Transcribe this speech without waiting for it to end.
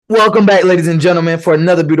Welcome back, ladies and gentlemen, for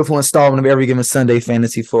another beautiful installment of Every Given Sunday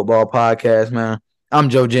Fantasy Football Podcast, man. I'm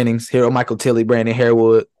Joe Jennings, here with Michael Tilley, Brandon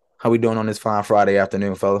Harewood. How we doing on this fine Friday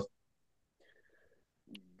afternoon, fellas?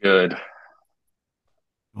 Good.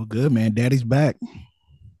 Well, good, man. Daddy's back.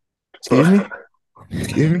 Excuse me?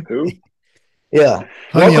 Excuse me? Who? Yeah.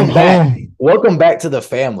 Honey, I'm Welcome back. home. Welcome back to the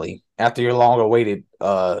family after your long-awaited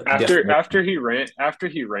After he ran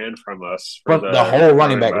from us for from the the whole running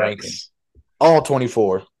running back ranking, backs, all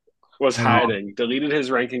 24. was Hey, hiding, deleted his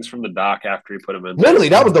rankings from the doc after he put them in there. Literally,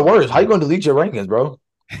 that was the worst. How you going to delete your rankings, bro?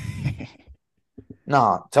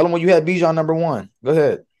 Nah, tell them when you had Bijan number one. Go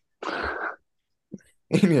ahead.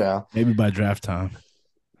 Yeah. maybe by draft time.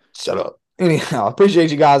 Shut up. Anyhow, appreciate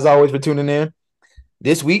you guys always for tuning in.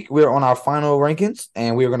 This week, we're on our final rankings,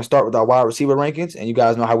 and we're going to start with our wide receiver rankings. And you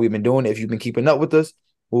guys know how we've been doing. If you've been keeping up with us,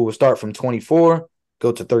 we will start from 24,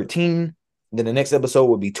 go to 13. Then the next episode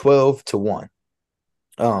will be 12 to 1.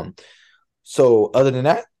 So other than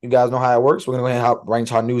that, you guys know how it works. We're going to go ahead and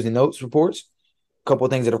rank our news and notes reports. A couple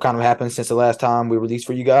of things that have kind of happened since the last time we released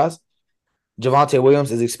for you guys. Javonte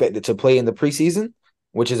Williams is expected to play in the preseason,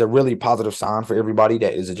 which is a really positive sign for everybody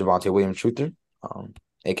that is a Javonte Williams truther,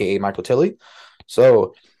 a.k.a. Michael Tilley.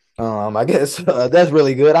 So I guess that's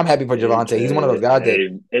really good. I'm happy for Javonte. He's one of those guys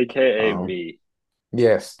that AKA me.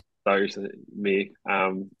 Yes. Thought you said me.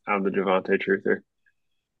 I'm the Javante truther.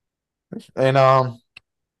 And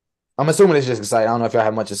I'm assuming it's just exciting. I don't know if y'all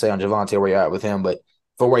have much to say on Javonte, where you're at with him, but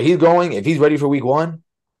for where he's going, if he's ready for week one,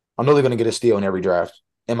 I know they're going to get a steal in every draft,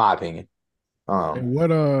 in my opinion. Hey, what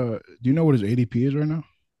do you know what his ADP is right now?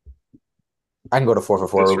 I can go to 4 for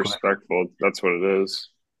 4 real quick. Disrespectful. That's what it is.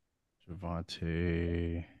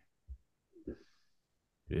 Javante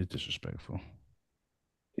is disrespectful.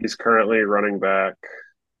 He's currently running back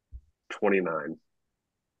 29.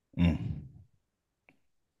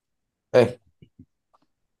 Hey,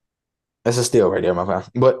 that's a steal right there, my friend.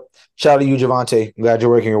 But shout out to you, Javonte. Glad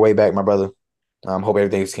you're working your way back, my brother. Hope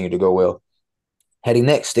everything's continuing to go well. Heading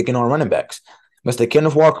next, sticking on running backs. Mr.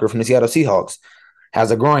 Kenneth Walker from the Seattle Seahawks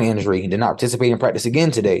has a groin injury. He did not participate in practice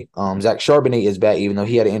again today. Zach Charbonnet is back, even though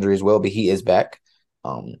he had an injury as well, but he is back.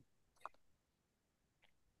 I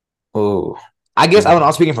guess I don't know.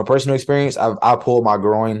 I'm speaking from personal experience. I've pulled my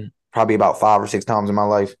groin probably about 5 or 6 times in my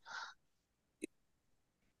life.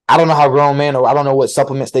 I don't know how grown men, or I don't know what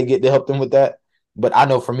supplements they get to help them with that. But I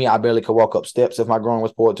know for me, I barely could walk up steps if my groin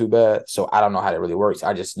was pulled too bad. So I don't know how that really works.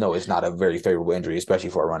 I just know it's not a very favorable injury, especially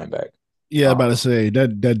for a running back. Yeah, about to say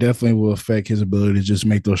that definitely will affect his ability to just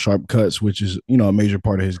make those sharp cuts, which is a major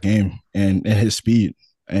part of his game and his speed.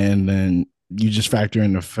 And then you just factor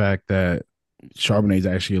in the fact that Charbonnet is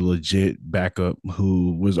actually a legit backup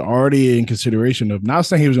who was already in consideration of, not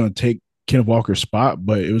saying he was going to take Kenneth Walker's spot,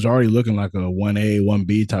 but it was already looking like a 1A,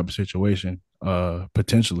 1B type of situation,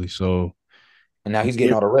 potentially. So, and now he's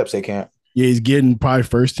getting all the reps they can't. Yeah, he's getting probably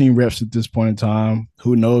first team reps at this point in time.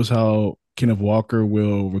 Who knows how Kenneth Walker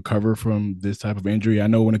will recover from this type of injury? I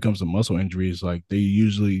know when it comes to muscle injuries, like they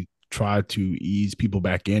usually try to ease people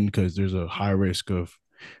back in because there's a high risk of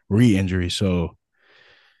re-injury. So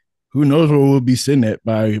who knows where we'll be sitting at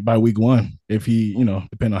by week one if he,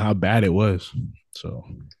 depending on how bad it was. So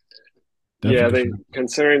yeah,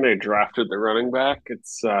 considering they drafted the running back,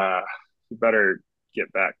 it's better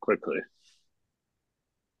get back quickly.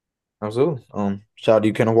 Absolutely. Shout out to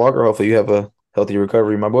you, Kenneth Walker. Hopefully you have a healthy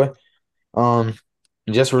recovery, my boy.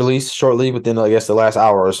 Just released shortly within, I guess, the last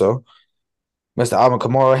hour or so. Mr. Alvin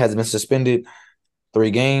Kamara has been suspended 3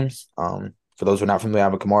 games. For those who are not familiar,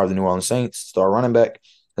 Alvin Kamara of the New Orleans Saints, star running back,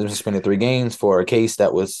 has been suspended 3 games for a case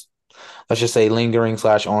that was, let's just say, lingering /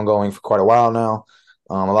 ongoing for quite a while now.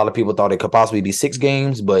 A lot of people thought it could possibly be 6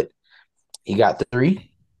 games, but he got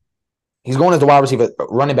 3. He's going as the wide receiver,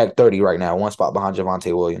 running back 30 right now, 1 spot behind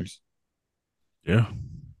Javonte Williams. Yeah.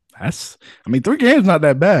 3 games not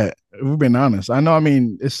that bad, if we're being honest. I know,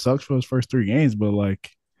 it sucks for his first 3 games, but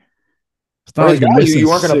it's not like you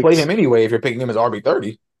weren't going to play him anyway if you're picking him as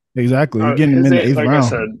RB30. Exactly. You're getting him in the 8th round. I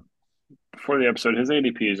said before the episode, his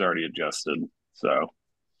ADP is already adjusted, so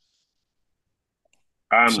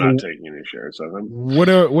I'm not taking any shares of him. What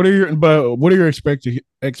are your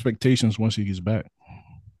expectations once he gets back?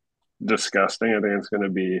 Disgusting. I think it's going to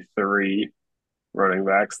be 3 running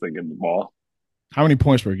backs that get the ball. How many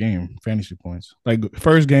points per game? Fantasy points. Like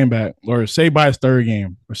first game back, or say by his 3rd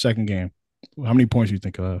game or 2nd game. How many points do you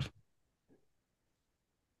think he'll have?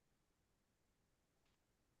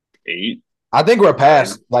 8. I think we're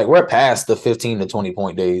past the 15 to 20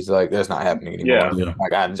 point days. Like that's not happening anymore. Yeah.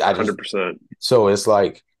 Like I just 100%. So it's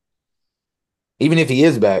like, even if he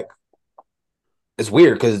is back, it's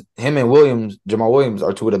weird because him and Jamal Williams,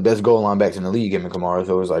 are two of the best goal line backs in the league. Him and Kamara,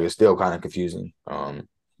 so it's still kind of confusing.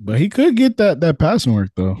 But he could get that passing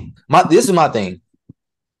work though. This is my thing.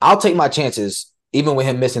 I'll take my chances, even with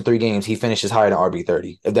him missing 3 games. He finishes higher than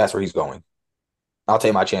RB30 if that's where he's going. I'll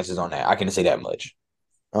take my chances on that. I can say that much.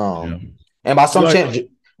 And by some chance,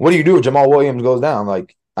 what do you do if Jamal Williams goes down?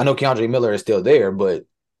 Like, I know Keandre Miller is still there, but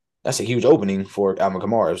that's a huge opening for Alvin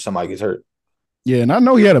Kamara if somebody gets hurt. Yeah, and I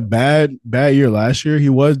know he had a bad year last year. He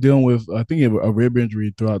was dealing with, I think, a rib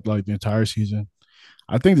injury throughout like the entire season.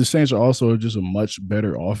 I think the Saints are also just a much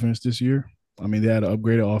better offense this year. I mean, they had an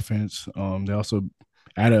upgraded offense. They also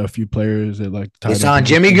added a few players that like. They signed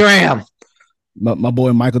Jimmy Graham. My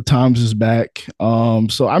boy Michael Thomas is back.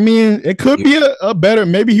 So I mean, it could be a better.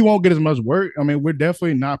 Maybe he won't get as much work. I mean, we're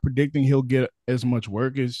definitely not predicting he'll get as much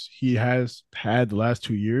work as he has had the last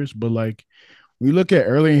 2 years. But like, we look at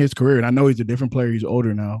early in his career, and I know he's a different player. He's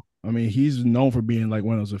older now. I mean, he's known for being like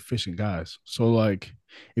one of those efficient guys. So like,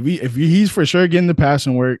 if he's for sure getting the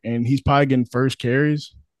passing work, and he's probably getting first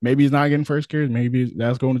carries. Maybe he's not getting first carries. Maybe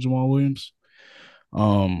that's going to Jamal Williams.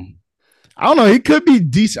 I don't know. He could be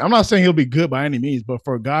decent. I'm not saying he'll be good by any means, but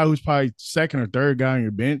for a guy who's probably second or third guy on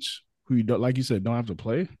your bench, who you don't, like you said, don't have to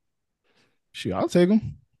play, shoot, I'll take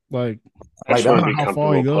him. Like, I just want to be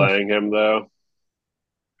comfortable playing him, though.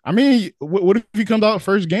 I mean, what if he comes out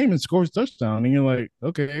first game and scores a touchdown, and you're like,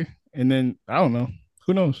 okay, and then I don't know,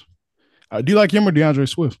 who knows? Do you like him or DeAndre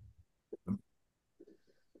Swift?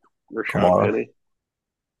 Rashad Penny.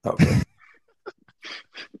 Okay.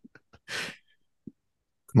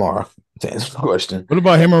 Kamara. To answer the question. What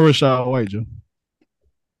about him or Rachaad White, Joe?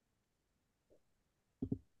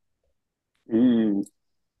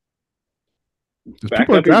 Back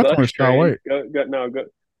up your Bucks train.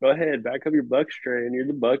 Go ahead. Back up your Bucks train. You're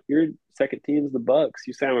the Buck. Your second team's the Bucks.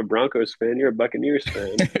 You say I'm a Broncos fan. You're a Buccaneers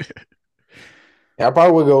fan. Yeah, I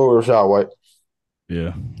probably would go with Rachaad White.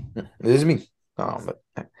 Yeah. This is me. But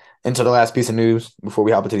into the last piece of news before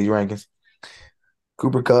we hop into these rankings.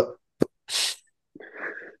 Cooper Kupp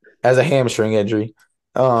has a hamstring injury.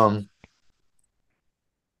 And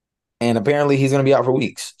apparently he's going to be out for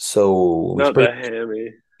weeks. So not the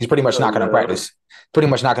hammy. He's pretty much not going to practice. Pretty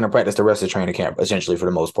much not going to practice the rest of the training camp, essentially, for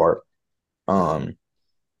the most part. So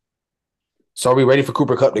are we ready for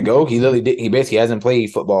Cooper Kupp to go? He basically hasn't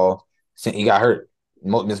played football since he got hurt.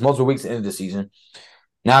 There's multiple weeks into the season.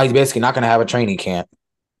 Now he's basically not going to have a training camp.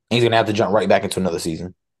 And he's going to have to jump right back into another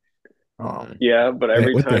season. Yeah, but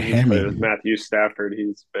every time he's played with Matthew Stafford,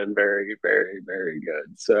 he's been very, very, very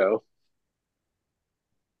good. So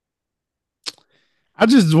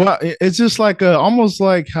it's just like almost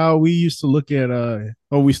like how we used to look at or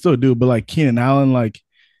we still do, but like Keenan Allen, like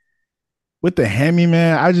with the hammy,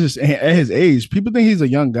 man, at his age, people think he's a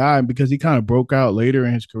young guy because he kind of broke out later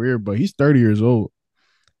in his career, but he's 30 years old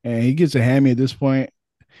and he gets a hammy at this point.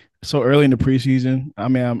 So early in the preseason, I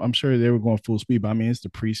mean, I'm sure they were going full speed, but I mean, it's the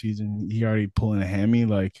preseason. He already pulling a hammy.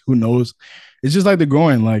 Like, who knows? It's just like the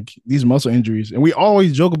groin, like these muscle injuries. And we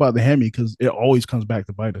always joke about the hammy because it always comes back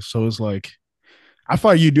to bite us. So it's like, I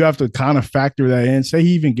thought you do have to kind of factor that in. Say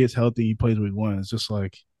he even gets healthy, he plays week 1. It's just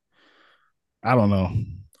like, I don't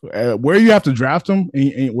know. Where you have to draft him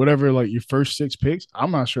in whatever, like your first 6 picks,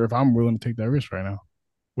 I'm not sure if I'm willing to take that risk right now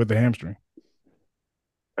with the hamstring.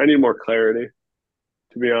 I need more clarity.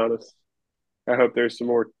 To be honest, I hope there's some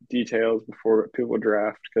more details before people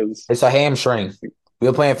draft because it's a hamstring. We've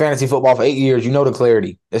been playing fantasy football for 8 years. You know the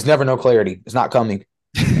clarity. It's never no clarity. It's not coming.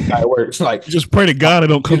 It works. Like just pray to God it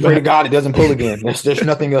don't come back. Pray to God it doesn't pull again. There's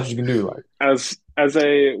nothing else you can do. Like as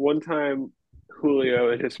a one-time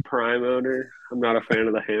Julio in his prime owner, I'm not a fan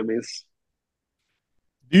of the hammies.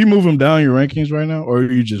 Do you move him down your rankings right now, or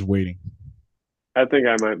are you just waiting? I think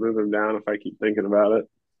I might move him down if I keep thinking about it.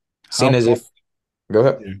 Seeing as if go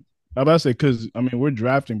ahead. Yeah. I'm about to say because I mean we're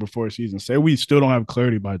drafting before season. Say we still don't have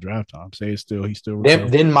clarity by draft time. Say he's still.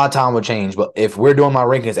 Then my time will change. But if we're doing my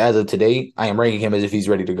rankings as of today, I am ranking him as if he's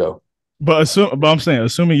ready to go. But I'm saying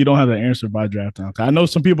assuming you don't have the answer by draft time. I know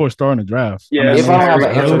some people are starting to draft. Yeah, I mean, if I don't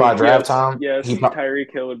have an answer by draft time, yes,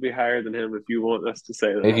 Tyreek Hill would be higher than him if you want us to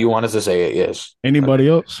say that. If you want us to say it, yes. Anybody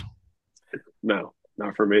else? No,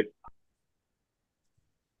 not for me.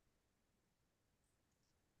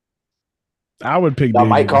 I would pick. Y'all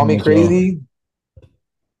might call me crazy.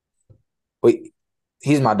 Wait,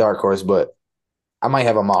 he's my dark horse, but I might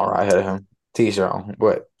have a mile right ahead of him. T-shirt,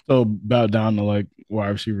 but so about down to like wide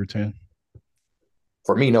receiver 10.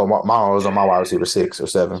 For me, no, Mara was on my wide receiver 6 or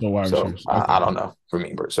 7. So okay. I don't know for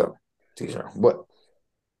me, but so T-shirt, but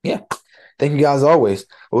yeah. Thank you guys always.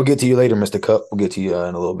 We'll get to you later, Mr. Kupp. We'll get to you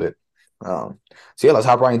in a little bit. So yeah, let's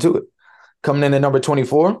hop right into it. Coming in at number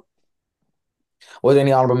 24. Was there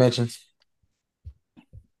any honorable mentions?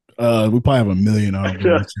 We probably have a million honorable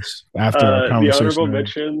mentions after our The honorable conversation.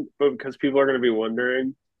 mention, but because people are going to be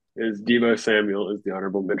wondering, is Debo Samuel is the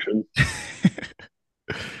honorable mention.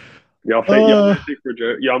 uh, Y'all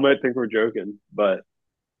might think we're joking, but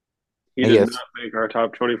he And did yes, not make our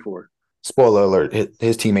top 24. spoiler alert,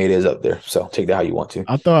 his teammate is up there. So take that how you want to.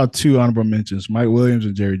 I throw out two honorable mentions: Mike Williams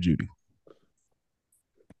and Jerry Judy.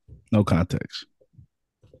 No context.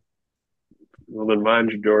 Well, then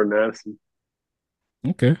mine's Jordan Addison.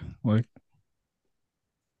 Okay, like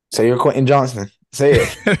Say you're Quentin Johnson. Say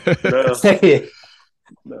it. No, Say it.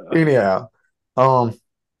 no. Anyhow. I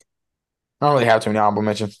don't really have too many honorable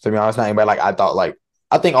mentions, to be honest. Not anybody like I thought like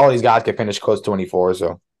I think all these guys could finish close to 24,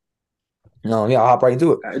 so yeah, I'll hop right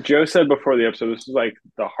into it. Joe said before the episode, this is like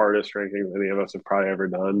the hardest ranking any of us have probably ever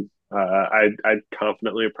done. I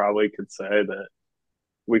confidently probably could say that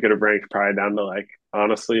we could have ranked probably down to like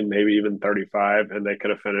honestly maybe even 35, and they could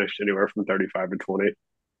have finished anywhere from 35 to 20.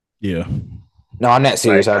 yeah. No, I'm not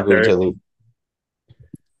serious. Like I agree with you.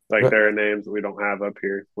 there are names that we don't have up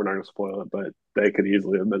here. We're not gonna spoil it, but they could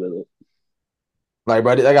easily have been in it. Like,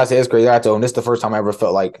 bro, like I said, it's crazy. I told him this is the first time I ever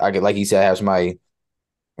felt like I could, like he said, have somebody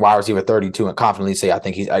wide receiver 32 and confidently say I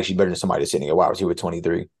think he's actually better than somebody that's sitting at wide receiver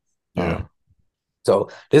 23. Yeah. So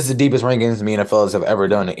this is the deepest rankings me and the fellas have ever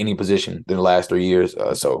done in any position in the last 3 years.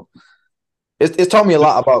 So it's taught me a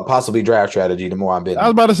lot about possibly draft strategy. The more I've been, I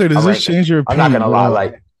was about to say, does this change your I'm not opinion? gonna lie,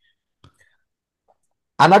 like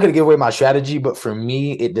I'm not gonna give away my strategy, but for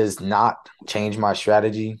me, it does not change my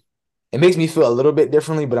strategy. It makes me feel a little bit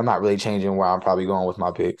differently, but I'm not really changing where I'm probably going with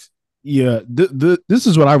my picks. Yeah, this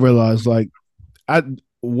is what I realized. Like,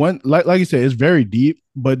 like you said, it's very deep,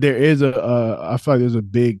 but there is I feel like there's a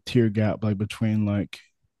big tier gap like between like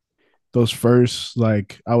those first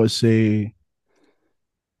like I would say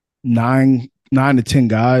nine to 10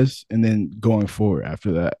 guys, and then going forward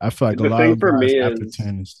after that. I feel like a The lot thing of for guys me after is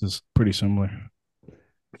 10 is just pretty similar.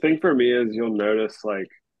 the thing for me is you'll notice like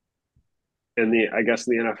I guess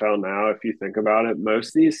in the NFL now, if you think about it, most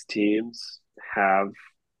of these teams have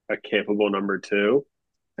a capable number two,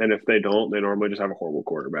 and if they don't, they normally just have a horrible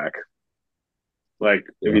quarterback. Like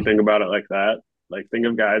if Yeah. you think about it like that, like think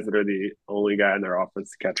of guys that are the only guy in their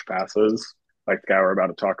offense to catch passes, like the guy we're about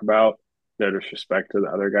to talk about. No disrespect to the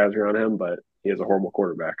other guys around him, but he has a horrible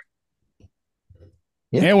quarterback.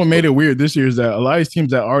 Yeah. And what made it weird this year is that a lot of these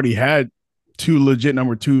teams that already had two legit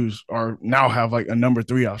number twos are now have like a number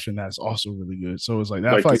three option that's also really good. So it's like that.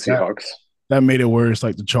 I Like feel the like Seahawks. that made it worse.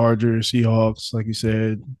 Like the Chargers, Seahawks, like you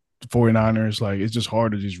said, the 49ers. Like it's just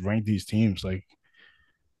hard to just rank these teams. Like,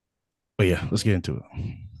 but yeah, let's get into it.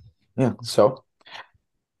 Yeah. So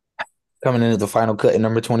coming into the final cut at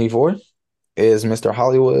number 24 is Mr.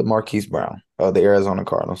 Hollywood Marquise Brown of the Arizona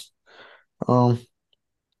Cardinals. There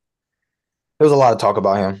was a lot of talk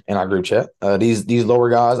about him in our group chat. These lower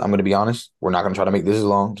guys, I'm going to be honest, we're not going to try to make this as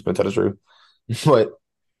long. Just going to tell the truth. But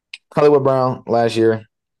Hollywood Brown last year,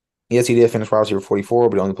 yes, he did finish wide receiver 44,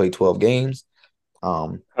 but he only played 12 games.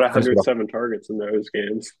 Had 107 targets in those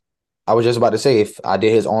games. I was just about to say, if I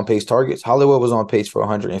did his on pace targets, Hollywood was on pace for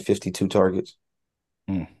 152 targets.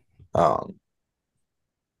 Mm.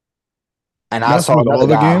 And I saw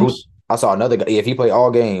another guy if he played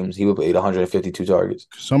all games, he would play 152 targets.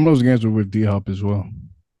 Some of those games were with D-Hop as well.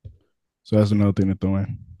 So that's another thing to throw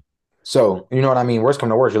in. So, you know what I mean? Worst come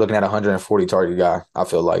to worst, you're looking at a 140 target guy, I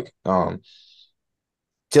feel like.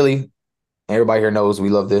 Tilly, everybody here knows we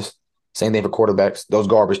love this. Same thing for quarterbacks. Those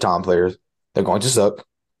garbage time players, they're going to suck.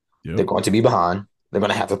 Yep. They're going to be behind. They're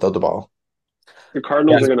going to have to throw the ball. The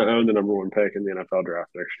Cardinals are going to own the number one pick in the NFL draft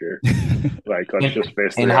next year. Like, let's just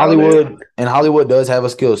face the reality. And Hollywood does have a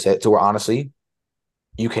skill set to where, honestly,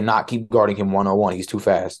 you cannot keep guarding him one-on-one. He's too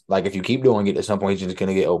fast. Like, if you keep doing it, at some point, he's just going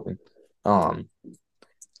to get open. I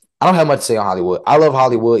don't have much to say on Hollywood. I love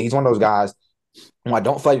Hollywood. He's one of those guys who I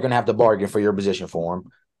don't feel like you're going to have to bargain for your position for him.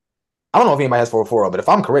 I don't know if anybody has 4-4, but if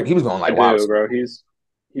I'm correct, he was going like, wow. Bro. He's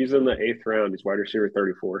in the 8th round. He's wide receiver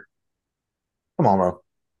 34. Come on, bro.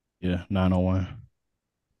 Yeah, 901.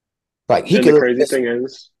 Like he could. The crazy thing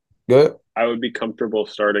is, good. I would be comfortable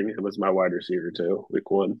starting him as my wide receiver too,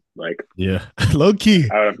 week 1. Like, yeah, low key.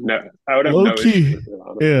 I would have no issue with it,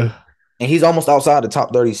 honestly. Yeah, and he's almost outside the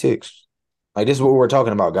top 36. Like this is what we're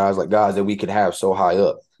talking about, guys. Like guys that we could have so high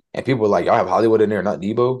up, and people are like, "Y'all have Hollywood in there, not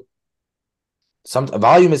Debo."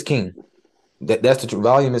 Volume is king. That's the truth.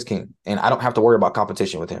 Volume is king, and I don't have to worry about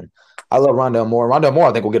competition with him. I love Rondell Moore. Rondell Moore,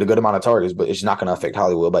 I think, will get a good amount of targets, but it's not going to affect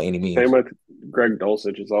Hollywood by any means. Same with Greg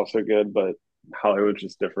Dulcich is also good, but Hollywood's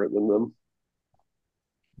just different than them.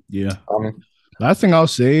 Yeah. Last thing I'll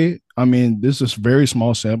say, I mean, this is very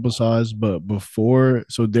small sample size, but before,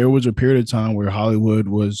 so there was a period of time where Hollywood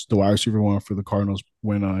was the wide receiver one for the Cardinals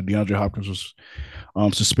when DeAndre Hopkins was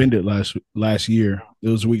suspended last year. It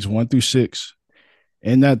was weeks 1 through 6.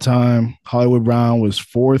 In that time, Hollywood Brown was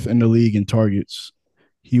fourth in the league in targets.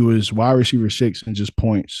 He was wide receiver 6 in just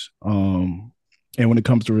points. And when it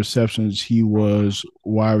comes to receptions, he was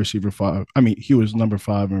wide receiver 5. I mean, he was number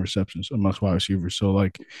 5 in receptions amongst wide receivers. So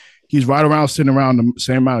like, he's right around sitting around the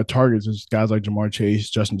same amount of targets as guys like Jamar Chase,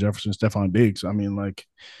 Justin Jefferson, Stephon Diggs. I mean, like,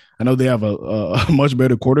 I know they have a much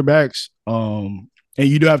better quarterbacks. And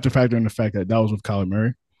you do have to factor in the fact that that was with Kyler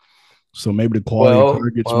Murray. So maybe the quality of Well,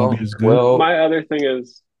 targets won't be well, as good. My well. other thing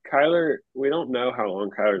is Kyler. We don't know how long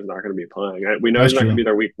Kyler's not going to be playing. We know That's he's not going true. to be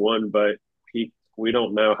there week 1, but we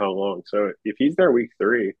don't know how long. So if he's there week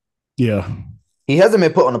 3, Yeah. He hasn't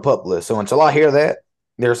been put on the pup list, so until I hear that,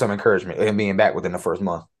 there's some encouragement in him being back within the first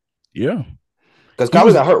month. Yeah. Because He Kyler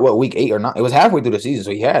was, got hurt, what, week 8 or not? It was halfway through the season,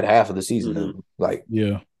 so he had half of the mm-hmm. season. Like,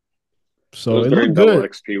 yeah. It So was it during looked double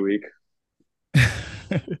good. XP week.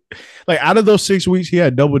 Like out of those 6 weeks, he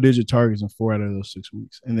had double digit targets in 4 out of those 6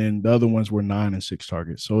 weeks. And then the other ones were 9 and 6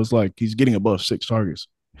 targets. So it's like he's getting above 6 targets.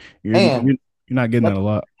 You're, and you're, you're not getting that a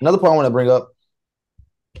lot. another point I want to bring up,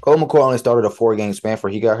 Cole McCoy only started a 4-game span before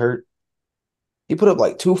he got hurt. He put up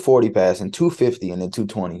like 240 passing, 250, and then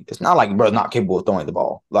 220. It's not like bro's not capable of throwing the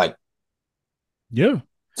ball. Like, Yeah.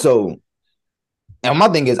 so, and my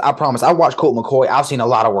thing is, I promise, I watched Colt McCoy. I've seen a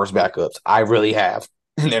lot of worse backups. I really have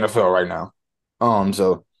in the NFL right now.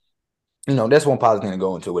 So, that's one positive thing to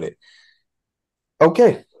go into with it.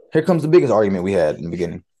 Okay, here comes the biggest argument we had in the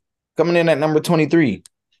beginning. Coming in at number 23.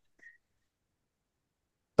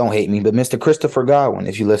 Don't hate me, but Mr. Christopher Godwin.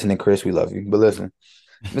 If you listening, Chris, we love you. But listen,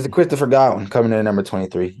 Mr. Christopher Godwin coming in at number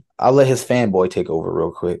 23. I'll let his fanboy take over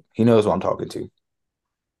real quick. He knows what I'm talking to.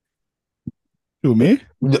 Who, me?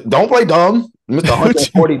 Don't play dumb. Mr.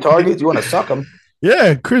 140 targets. You want to suck him?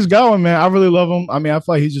 Yeah, Chris Godwin, man, I really love him. I mean, I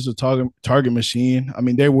feel like he's just a target machine. I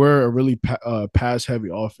mean, they were a really pass heavy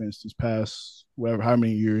offense this past whatever how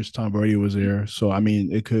many years Tom Brady was there. So I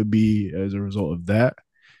mean, it could be as a result of that.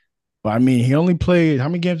 But I mean, he only played how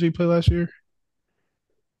many games did he play last year?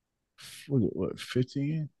 Was it what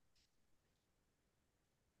 15?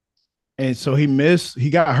 And so he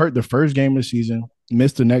got hurt the first game of the season,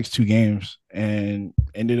 missed the next 2 games, and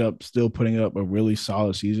ended up still putting up a really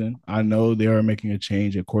solid season. I know they are making a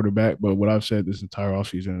change at quarterback, but what I've said this entire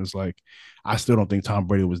offseason is like, I still don't think Tom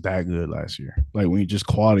Brady was that good last year. Like when you just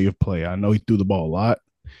quality of play, I know he threw the ball a lot,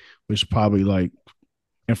 which probably like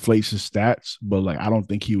inflates his stats, but like I don't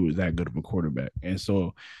think he was that good of a quarterback. And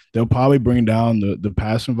so they'll probably bring down the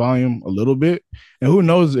passing volume a little bit. And who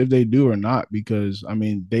knows if they do or not, because I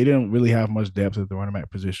mean they didn't really have much depth at the running back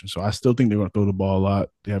position. So I still think they're gonna throw the ball a lot.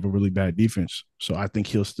 They have a really bad defense. So I think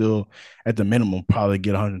he'll still at the minimum probably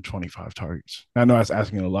get 125 targets. I know that's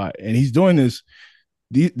asking a lot. And he's doing this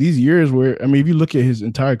these years where I mean, if you look at his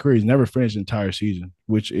entire career, he's never finished an entire season,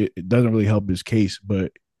 which it doesn't really help his case.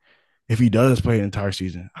 But if he does play an entire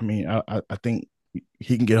season, I mean, I think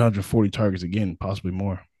he can get 140 targets again, possibly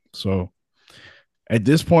more. So at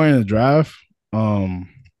this point in the draft, I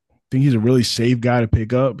think he's a really safe guy to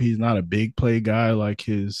pick up. He's not a big play guy like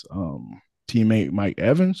his teammate Mike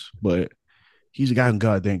Evans, but he's a guy who can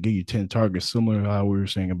go out there and give you 10 targets, similar to how we were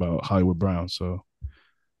saying about Hollywood Brown. So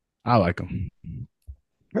I like him.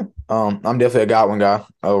 I'm definitely a Godwin guy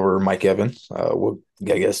over Mike Evans. I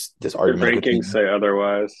guess this The argument will rankings continue. say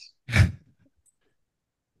otherwise.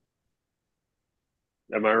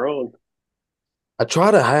 Am I wrong? I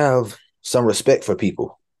try to have some respect for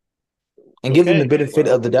people and give them the Okay. benefit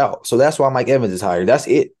Well, of the doubt. So that's why Mike Evans is higher. That's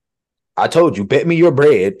it. I told you, bet me your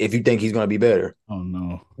bread if you think he's going to be better. Oh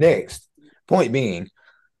no. Next, point being,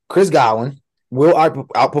 Chris Godwin will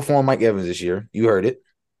outperform Mike Evans this year. You heard it.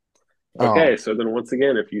 okay. So then once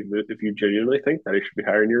again, if you genuinely think that he should be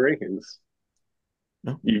higher in your rankings,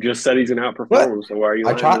 No. you just said he's gonna But outperform him. So why are you I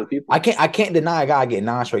lying to try. the people? I can't deny a guy getting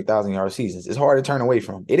 9 straight 1,000-yard seasons. It's hard to turn away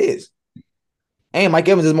from. It is. And Mike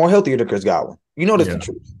Evans is more healthier than Chris Godwin. You know that's Yeah. the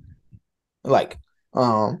truth. Like,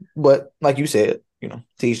 but like you said,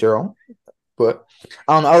 to each their own. But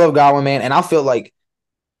I love Godwin, man, and I feel like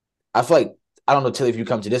I don't know till if you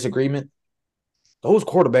come to this agreement. Those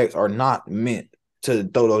quarterbacks are not meant to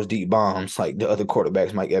throw those deep bombs like the other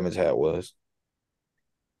quarterbacks Mike Evans had was.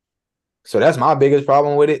 So that's my biggest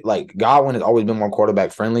problem with it. Like Godwin has always been more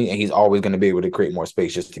quarterback friendly, and he's always going to be able to create more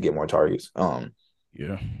space just to get more targets.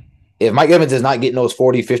 Yeah. If Mike Evans is not getting those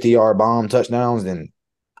 40, 50-yard bomb touchdowns, then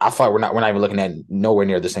I feel like we're not even looking at nowhere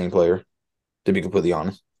near the same player, to be completely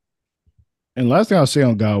honest. And last thing I'll say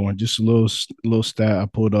on Godwin, just a little stat I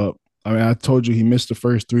pulled up. I mean, I told you he missed the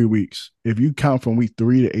first 3 weeks. If you count from week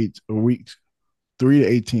 3 to 8, or weeks 3 to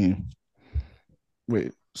 18,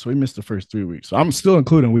 wait, so he missed the first 3 weeks. So I'm still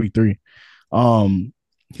including week 3. Um,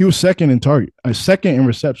 he was second in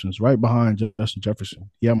receptions, right behind Justin Jefferson.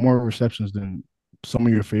 He had more receptions than some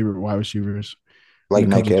of your favorite wide receivers when Like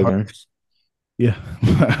it comes Mike to target. Evans.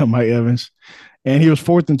 Yeah, Mike Evans, and he was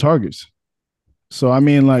fourth in targets. So I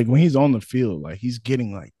mean, like when he's on the field, like he's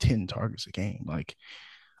getting like 10 targets a game. Like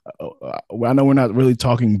I know we're not really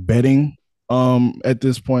talking betting at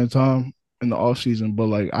this point in time in the off season, but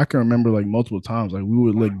like I can remember like multiple times like we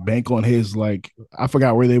would like bank on his like I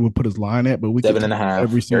forgot where they would put his line at, but we could Seven take and a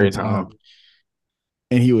every half single every time time.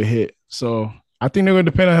 and he would hit. So I think they're going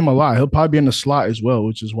to depend on him a lot. He'll probably be in the slot as well,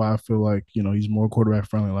 which is why I feel like he's more quarterback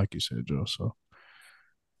friendly, like you said, Joe. So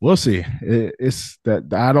we'll see. It's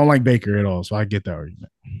that I don't like Baker at all, so I get that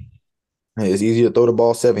argument. Hey, it's easier to throw the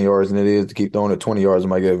ball 7 yards than it is to keep throwing it 20 yards to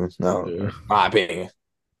Mike Evans. No, Yeah. my opinion.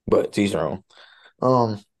 But he's wrong.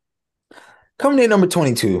 Um, coming in number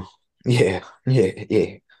 22. Yeah,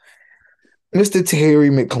 yeah. Mr. Terry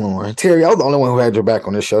McLaurin. Terry, I was the only one who had your back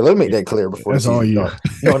on this show. Let me make that clear before the That's all season you.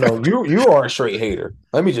 starts. No, you are a straight hater.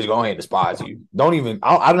 Let me just go ahead and despise you. Don't even.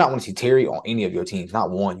 I do not want to see Terry on any of your teams.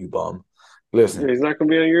 Not one, you bum. Listen, He's not going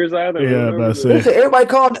to be on yours either. Yeah, but I Remember say this. listen. Everybody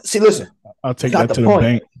calm. See, listen. I'll That's take not that the to the point.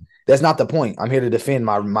 bank. That's not the point. I'm here to defend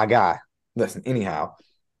my guy. Listen. Anyhow,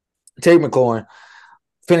 Terry McLaurin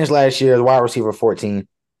finished last year as wide receiver 14.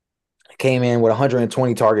 Came in with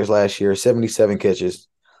 120 targets last year, 77 catches.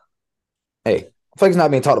 Hey, I feel like it's not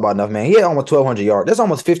being talked about enough, man. He had almost 1,200 yards. That's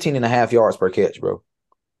almost 15 and a half yards per catch, bro.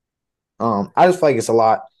 I just feel like it's a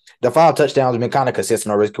lot. The 5 touchdowns have been kind of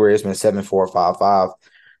consistent over his career. It's been 7-4,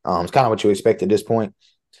 5-5. It's kind of what you expect at this point.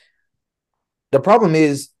 The problem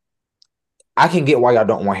is, I can get why y'all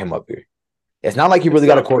don't want him up here. It's not like he It's really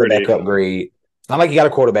got a not quarterback pretty. upgrade. It's not like he got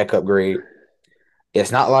a quarterback upgrade.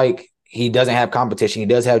 It's not like he doesn't have competition. He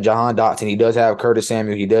does have Jahan Dotson. He does have Curtis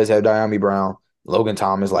Samuel. He does have Diami Brown, Logan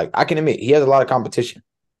Thomas. Like, I can admit, he has a lot of competition.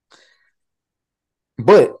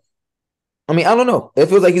 But, I mean, I don't know. It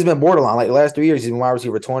feels like he's been borderline. Like, the last 3 years, he's been wide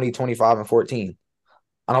receiver 20, 25, and 14.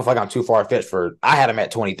 I don't feel like I'm too far fetched for. I had him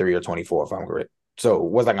at 23 or 24, if I'm correct. So,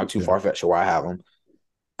 it wasn't like I'm too Yeah. far fetched for where I have him.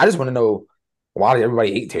 I just want to know why did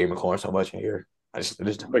everybody hate Terry McLaurin so much in here? I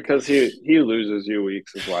just Because he loses you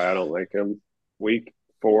weeks is why I don't like him. Week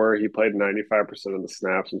 4, he played 95% of the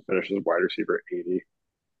snaps and finished as wide receiver 80.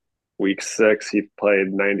 Week 6, he played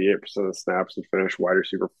 98% of the snaps and finished wide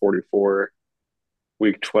receiver 44.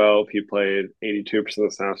 Week 12, he played 82% of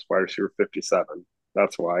the snaps, wide receiver 57.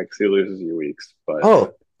 That's why, because he loses you weeks. But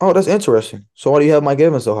oh, that's interesting. So, why do you have Mike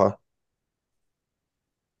Evans so high?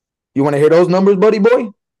 You want to hear those numbers, buddy boy?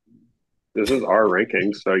 this is our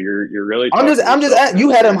ranking, so you're really I'm just, talking I'm just. yourself You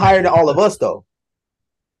down had him here. higher than all of us, though.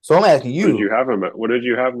 So I'm asking What did you you, have him at? What did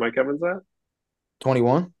you have Mike Evans at?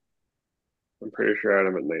 21. I'm pretty sure I had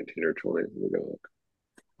him at 19 or 20. Let me go look.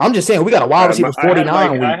 I'm just saying we got a wide receiver I had Mike.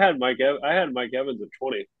 49 week. I had Mike Evans at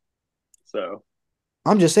 20. So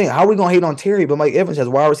I'm just saying, how are we gonna hate on Terry? But Mike Evans has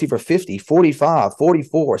wide receiver 50, 45,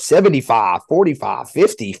 44, 75, 45,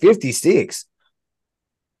 50, 56.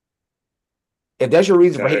 If that's your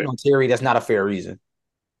reason for okay, hating on Terry, that's not a fair reason.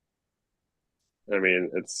 I mean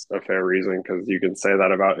it's a fair reason because you can say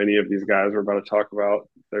that about any of these guys we're about to talk about.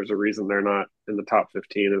 There's a reason they're not in the top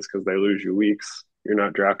 15 is because they lose you weeks. You're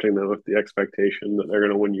not drafting them with the expectation that they're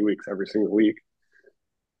going to win you weeks every single week.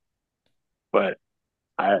 But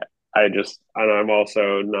I and I'm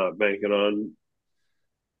also not banking on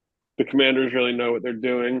the Commanders really know what they're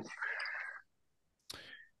doing.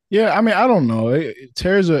 Yeah, I mean, I don't know.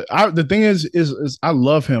 Terry's the thing is I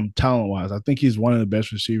love him talent wise. I think he's one of the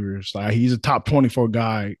best receivers. Like he's a top 24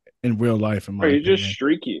 guy in real life, in my He's just opinion.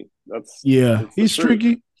 streaky. Yeah, That's the he's truth.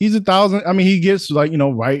 streaky. He's 1,000. I mean, he gets like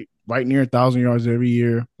right near 1,000 yards every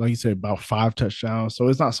year. Like you said, about 5 touchdowns. So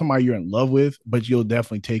it's not somebody you're in love with, but you'll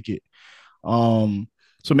definitely take it. Um,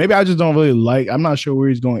 so maybe I just don't really like. I'm not sure where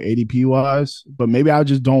he's going ADP wise, but maybe I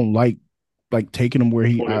just don't like taking him where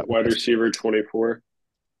he. 20 wide receiver 24.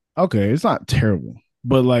 Okay, it's not terrible,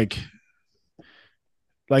 but like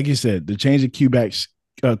you said, the change of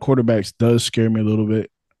quarterbacks does scare me a little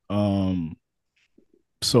bit. Um,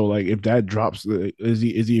 so like if that drops, is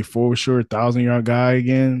he a for sure 1,000 yard guy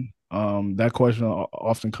again? That question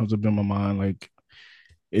often comes up in my mind. Like,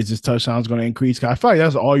 is his touchdowns going to increase? 'Cause I feel like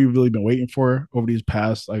that's all you've really been waiting for over these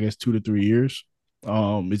past, I guess, 2 to 3 years.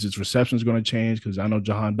 Is his receptions going to change? Because I know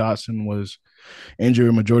Jahan Dotson was injured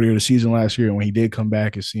a majority of the season last year, and when he did come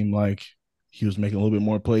back, it seemed like he was making a little bit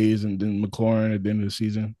more plays than McLaurin at the end of the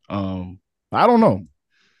season. I don't know.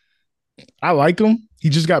 I like him. He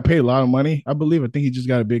just got paid a lot of money, I believe. I think he just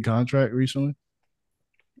got a big contract recently.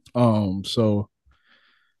 So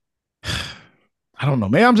I don't know.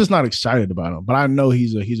 Maybe I'm just not excited about him, but I know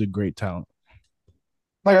he's a great talent.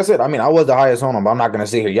 Like I said, I mean, I was the highest on him, but I'm not gonna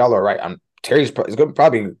sit here. Y'all are right. It's good.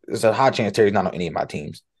 Probably it's a high chance Terry's not on any of my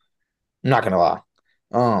teams. I'm not gonna lie.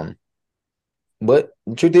 Um, but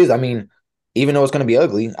the truth is, I mean, even though it's gonna be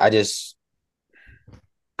ugly, I just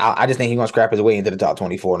think he's gonna scrap his way into the top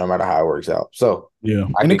 24, no matter how it works out. So Yeah,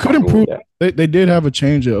 I'd and be it could comfortable improve. with that. They did have a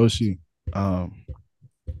change at OC. Um,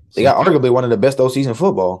 They so got arguably one of the best OCs in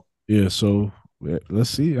football. yeah, so let's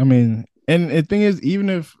see. I mean, and the thing is, even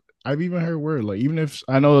if I've even heard word like even if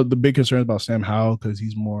I know the big concern about Sam Howell because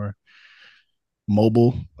he's more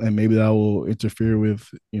mobile and maybe that will interfere with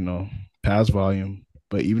pass volume.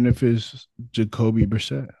 But even if it's Jacoby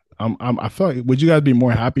Brissett, I feel like would you guys be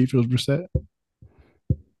more happy if it was Brissett?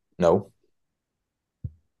 No,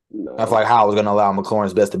 I feel No, like Howell was gonna allow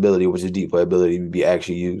McLaurin's best ability, which is deep play ability, to be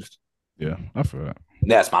actually used. Yeah, I feel that.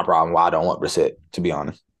 That's my problem. Why I don't want Brissett, to be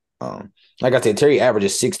honest. Like I said, Terry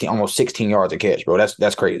averages 16, almost 16 yards a catch, bro.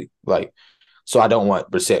 That's crazy. Like, so I don't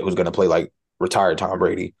want Brissett, who's gonna play like retired Tom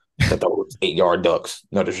Brady, to throw 8 yard ducks.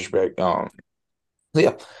 No disrespect.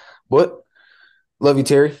 Yeah, but love you,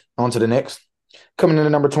 Terry. On to the next. Coming in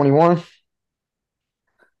at number 21,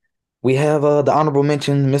 we have the honorable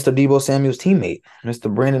mention, Mr. Debo Samuel's teammate,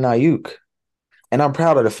 Mr. Brandon Ayuk. And I'm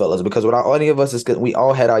proud of the fellas because without any of us, it's good. We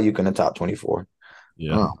all had Ayuk in the top 24.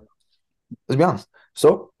 Yeah. Uh, let's be honest.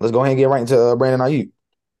 So let's go ahead and get right into Brandon Ayuk.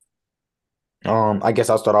 I guess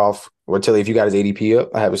I'll start off with Tilly. If you got his ADP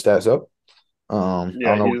up, I have his stats up. I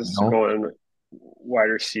yeah, don't know what you he's know. going wide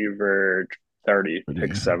receiver 30, pick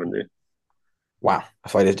Yeah. 70. Wow, I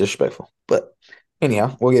find it's disrespectful. But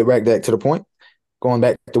anyhow, we'll get back to the point. Going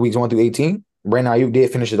back to weeks 1 through 18, Brandon Ayuk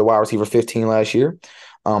did finish as a wide receiver 15 last year.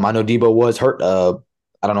 I know Debo was hurt.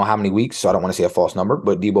 I don't know how many weeks, so I don't want to say a false number,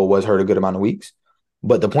 but Debo was hurt a good amount of weeks.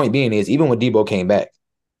 But the point being is, even when Debo came back,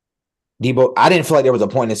 I didn't feel like there was a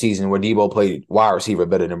point in the season where Debo played wide receiver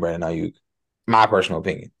better than Brandon Ayuk. My personal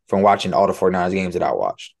opinion, from watching all the 49ers games that I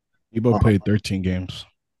watched. Debo played 13 games.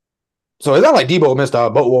 So it's not like Debo missed a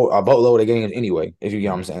boatload of games anyway, if you get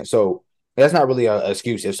what I'm saying. So that's not really an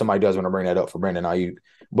excuse if somebody does want to bring that up for Brandon Ayuk.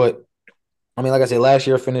 But I mean, like I said, last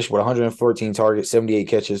year finished with 114 targets, 78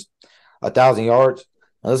 catches, 1,000 yards.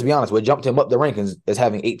 Now, let's be honest, what jumped him up the rankings is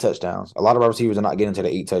having 8 touchdowns. A lot of our receivers are not getting to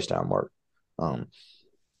the 8 touchdown mark. Um,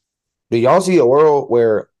 do y'all see a world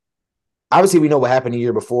where obviously we know what happened the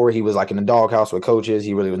year before? He was like in the doghouse with coaches.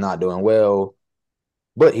 He really was not doing well,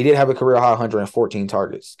 but he did have a career high 114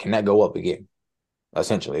 targets. Can that go up again?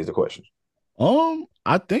 Essentially, is the question.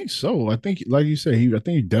 I think so. I think, like you said, I think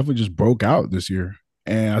he definitely just broke out this year,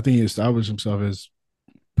 and I think he established himself as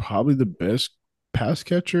probably the best pass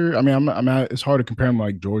catcher. I mean, I'm not. It's hard to compare him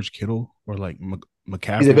like George Kittle or like He's the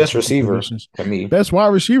McCaffrey in best certain receiver positions. to me. Best wide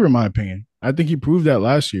receiver, in my opinion. I think he proved that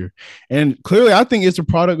last year, and clearly, I think it's a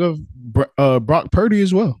product of Brock Purdy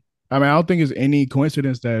as well. I mean, I don't think it's any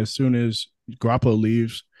coincidence that as soon as Garoppolo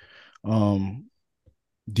leaves, um,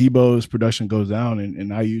 Debo's production goes down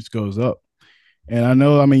and Ayuk's goes up. And I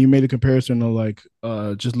know, I mean, you made a comparison of like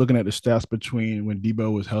just looking at the stats between when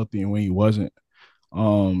Debo was healthy and when he wasn't.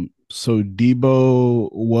 So Debo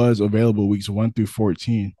was available weeks 1 through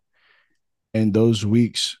 14. And those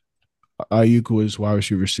weeks, Ayuk was wide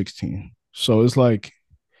receiver 16. So it's like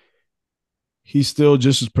he's still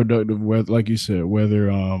just as productive, whether, like you said, whether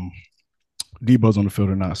Debo's on the field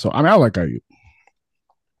or not. So I mean, I like Ayuk.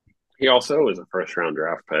 He also was a first round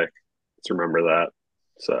draft pick. Let's remember that.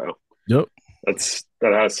 So Yep.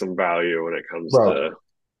 that has some value when it comes Bro, to,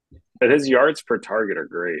 and his yards per target are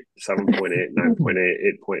great. 7.8,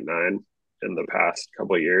 9.8, 8.9 in the past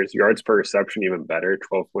couple of years. Yards per reception even better,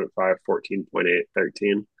 12.5, 14.8,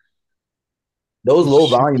 13.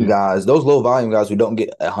 Shifty. those low volume guys who don't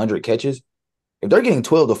get 100 catches, if they're getting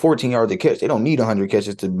 12 to 14 yards a catch, they don't need 100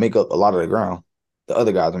 catches to make up a lot of the ground. The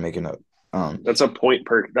other guys are making up. That's a point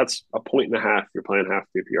and a half. You're playing half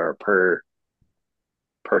PPR per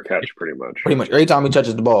catch, pretty much. Pretty much every time he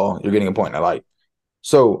touches the ball, you're getting a point. I like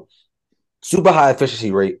so super high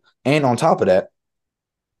efficiency rate, and on top of that,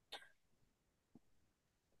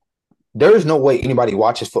 there is no way anybody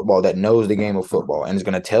watches football that knows the game of football and is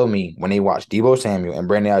going to tell me when they watch Debo Samuel and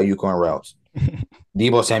Brandon Ayuk on routes,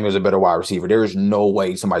 Debo Samuel is a better wide receiver. There is no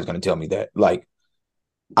way somebody's going to tell me that. Like,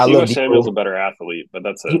 I love Debo Samuel's a Debo. better athlete, but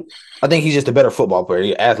that's it. I think he's just a better football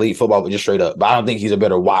player, athlete, football, but just straight up. But I don't think he's a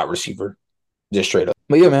better wide receiver, just straight up.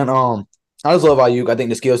 But yeah, man, I just love Ayuk. I think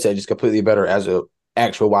the skill set is completely better as a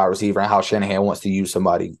actual wide receiver and how Shanahan wants to use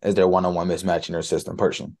somebody as their one-on-one mismatch in their system.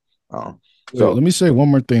 Personally, Wait, So let me say one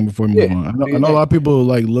more thing before we move yeah, on. do I your know a lot thing. of people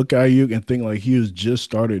like look at you and think like he was just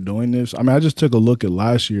started doing this. I mean, I just took a look at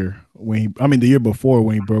last year the year before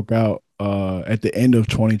when he broke out at the end of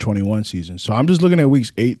 2021 season. So I'm just looking at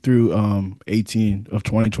weeks 8 through 18 of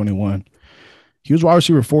 2021. He was wide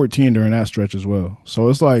receiver 14 during that stretch as well. So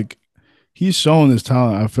it's like he's shown this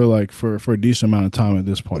talent, I feel like, for a decent amount of time at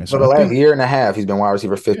this point. For So the I last think, year and a half, he's been wide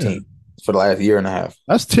receiver yeah, 15. For the last year and a half.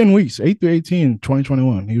 that's 10 weeks, 8 through 18,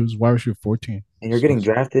 2021. He was wide receiver 14. And you're So getting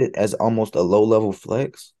drafted as almost a low level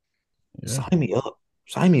flex. yeah. Sign me up.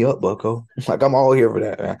 Sign me up, Bucko. Like I'm all here for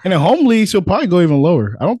that, man. And in home leagues, he'll probably go even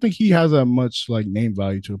lower. I don't think he has that much like name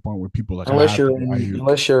value to the point where people are like, I have to get Ayuk.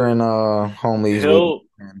 Unless you're in home leagues with He'll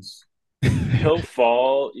friends. he'll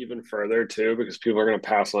fall even further too because people are going to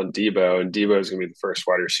pass on Debo, and Debo is going to be the first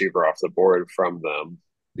wide receiver off the board from them,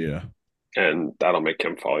 Yeah. and that'll make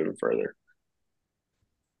him fall even further.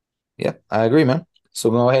 Yeah, I agree, man.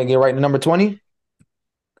 So go ahead and get right to number 20.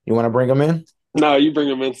 You want to bring him in? No, you bring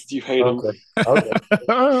him in since you hate him. Okay.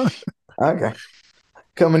 Okay. Okay.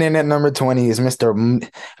 Coming in at number 20 is Mr.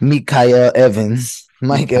 Mikael Evans.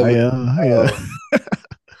 Mike Evans. Yeah.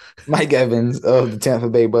 Mike Evans of the Tampa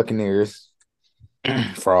Bay Buccaneers.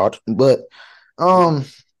 Fraud. But um,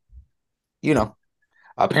 you know,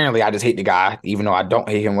 apparently I just hate the guy, even though I don't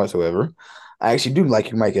hate him whatsoever. I actually do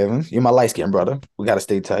like you, Mike Evans. You're my light skinned brother. We gotta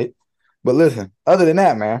stay tight. But listen, other than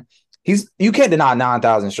that, man, you can't deny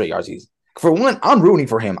 9,000 straight yards season. For one, I'm rooting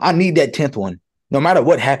for him. I need that 10th one. No matter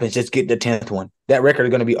what happens, just get the 10th one. That record is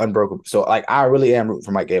going to be unbroken. So, like, I really am rooting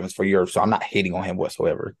for Mike Evans for years. So I'm not hating on him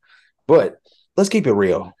whatsoever. But let's keep it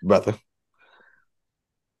real, brother.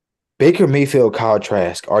 Baker Mayfield, Kyle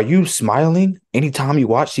Trask, are you smiling anytime you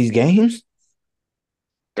watch these games?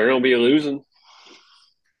 They're going to be losing.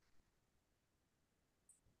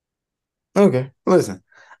 Okay, listen,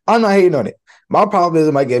 I'm not hating on it. My problem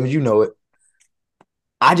is Mike Evans, you know it.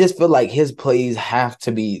 I just feel like his plays have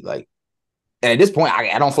to be like, and at this point,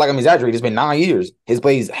 I don't feel like I'm exaggerating. It's been 9 years. His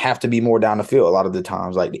plays have to be more down the field a lot of the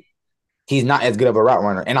times. Like he's not as good of a route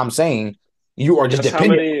runner. And I'm saying you are just Guess how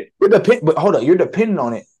dependent. many? But hold on, you're dependent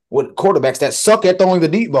on it with quarterbacks that suck at throwing the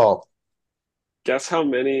deep ball. Guess how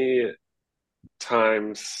many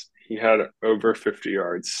times he had over 50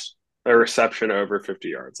 yards, a reception over 50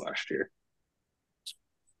 yards last year?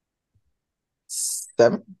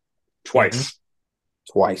 7? Twice.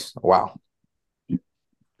 Mm-hmm. Twice. Wow.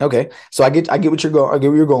 Okay, so I get what you're going. I get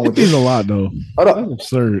where you're going with this. A lot though. Hold up. That's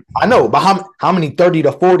absurd. I know, but how many 30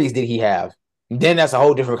 to 40s did he have? Then that's a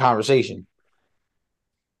whole different conversation.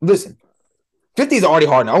 Listen, 50s are already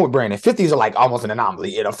hard now with Brandon. 50s are like almost an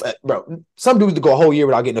anomaly. You know, bro, some dudes to go a whole year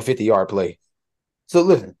without getting a 50-yard play. So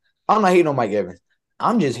listen, I'm not hating on Mike Evans.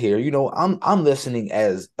 I'm just here. You know, I'm listening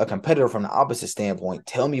as a competitor from the opposite standpoint.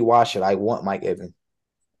 Tell me why should I want Mike Evans?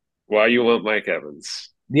 Why you want Mike Evans?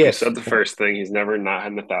 You Yes. said the first thing. He's never not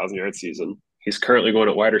had a 1,000-yard season. He's currently going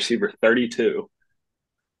at wide receiver 32.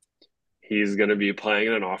 He's going to be playing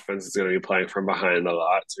in an offense that's going to be playing from behind a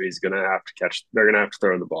lot. So he's going to have to catch. They're going to have to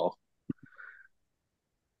throw the ball.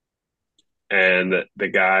 And the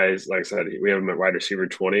guys, like I said, we have him at wide receiver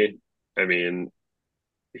 20. I mean,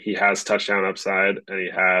 he has touchdown upside and he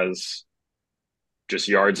has just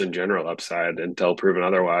yards in general upside until proven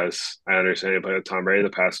otherwise. I understand he played with Tom Brady the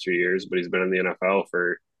past 2 years, but he's been in the NFL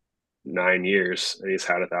for 9 years and he's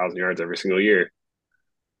had 1,000 yards every single year.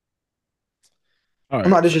 All I'm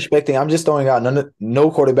right. not disrespecting. I'm just throwing out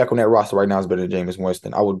no quarterback on that roster right now is better than Jameis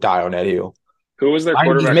Winston. I would die on that hill. Who was their I'm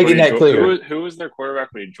just quarterback making that clear. who was their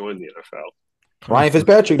quarterback when he joined the NFL? Ryan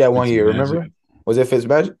Fitzpatrick that one year, Magic. remember? Was it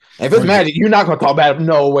Fitzmagic? And Fitzmagic, you're not going to talk about him.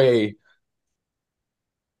 No way.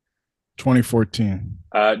 2014.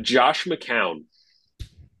 Josh McCown.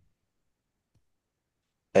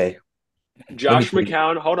 Hey. Josh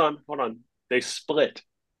McCown, hold on. They split.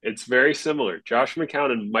 It's very similar. Josh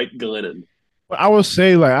McCown and Mike Glennon. But I would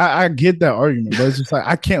say, like, I get that argument, but it's just like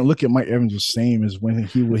I can't look at Mike Evans the same as when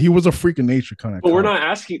he was a freak of nature kind of. But we're not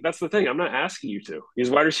asking. That's the thing. I'm not asking you to. He's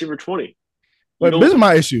wide receiver 20. But this is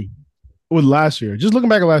my issue with last year. Just looking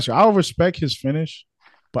back at last year, I'll respect his finish,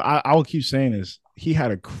 but I will keep saying this. He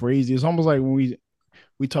had a crazy. It's almost like when we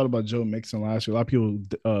talked about Joe Mixon last year. A lot of people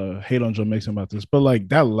hate on Joe Mixon about this, but like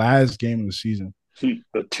that last game of the season,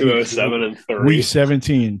 the 207 and 3, week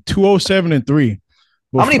 17, 207 and 3.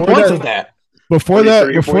 How many points was that? Before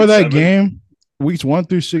that game, weeks 1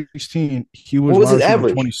 through 16, he was what was his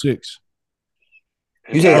average? 26.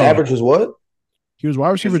 You said his average was what? He was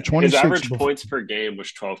wide receiver 26. His average points per game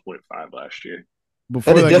was 12.5 last year.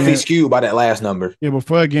 That is definitely skewed by that last number. Yeah,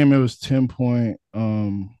 before that game, it was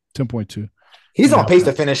 10.2. He's on pace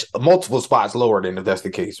to finish multiple spots lower than if that's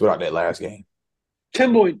the case without that last game.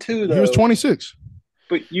 10.2 He was though. 26.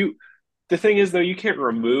 But the thing is though, you can't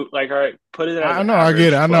remove all right, put it as I an know, I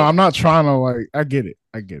get it. average I know. 12. I'm not trying to I get it.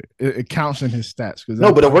 I get it. It counts in his stats because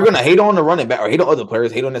No, but if we're gonna hate on the running back or hate on other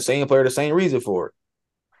players, hate on the same player, the same reason for it.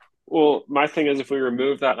 Well, my thing is if we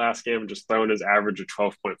remove that last game and just throw in his average of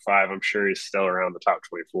 12.5, I'm sure he's still around the top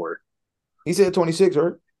 24. He said 26,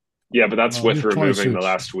 right? Yeah, but that's with he's removing the 26.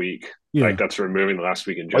 last week. Yeah. Like that's removing the last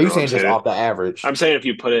week in Or are you general. saying just off the average? I'm saying if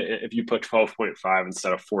you put 12.5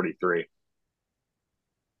 instead of 43,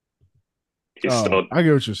 he's still. I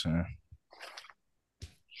get what you're saying.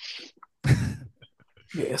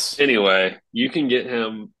 Yes. Anyway, you can get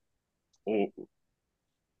him.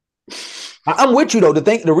 I'm with you though.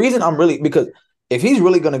 The reason I'm really because if he's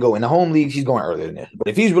really going to go in the home league, he's going earlier than this. But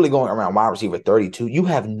if he's really going around wide receiver 32, you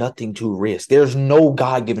have nothing to risk. There's no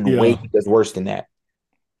God given way that's worse than that.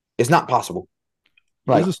 It's not possible.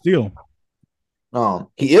 He's a steal.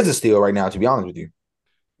 He is a steal right now, to be honest with you.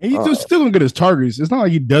 And he just still don't get his targets. It's not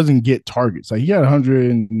like he doesn't get targets. Like he had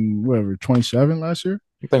 127 last year.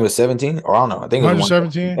 I think it was 17, or I don't know. I think it was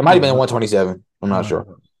 117. It might have been 127. I'm not sure.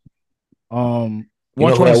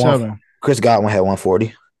 127. Chris Godwin had 140.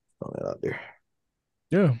 Throw that out there.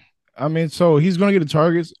 Yeah. I mean, so he's going to get the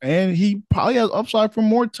targets, and he probably has upside for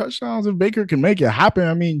more touchdowns if Baker can make it happen.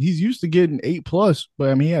 I mean, he's used to getting 8+, but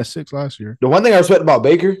I mean, he had 6 last year. The one thing I respect about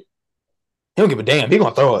Baker, he don't give a damn. He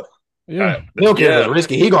gonna throw it. Yeah, he don't care if it's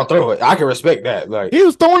risky. He gonna throw it. I can respect that. Like he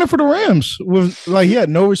was throwing it for the Rams with he had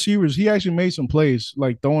no receivers. He actually made some plays,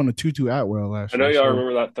 like throwing a Tutu Atwell last year. I know y'all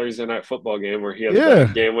remember that Thursday night football game where he had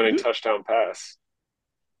the game-winning touchdown pass.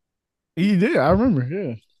 He did. I remember.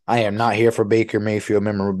 Yeah. I am not here for Baker Mayfield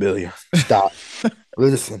memorabilia. Stop.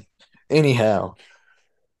 Listen. Anyhow,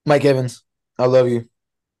 Mike Evans, I love you.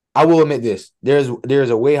 I will admit this. There's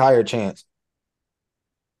a way higher chance.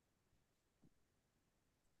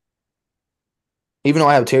 Even though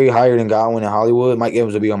I have Terry higher than Godwin in Hollywood, Mike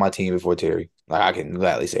Evans will be on my team before Terry. Like I can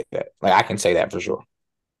gladly say that. Like I can say that for sure.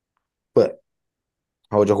 But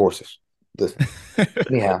hold your horses. Listen.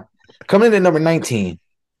 Anyhow, coming in at number 19.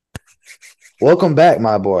 Welcome back,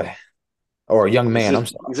 my boy. Or young man. I'm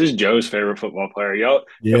sorry. This is Joe's favorite football player. Yo,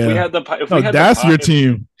 yeah. If we had that's your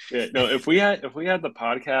team. Yeah, no, if we had the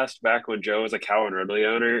podcast back when Joe was a Calvin Ridley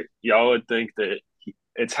owner, y'all would think that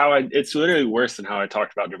it's literally worse than how I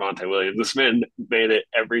talked about Javonte Williams. This man made it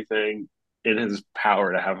everything in his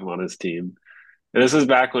power to have him on his team. And this is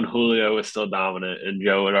back when Julio was still dominant, and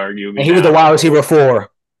Joe would argue. And he was the wide receiver 4.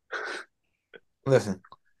 Listen.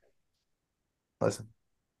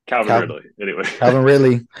 Calvin Ridley. Anyway, Calvin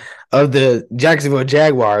Ridley of the Jacksonville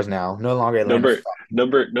Jaguars now, no longer Atlanta.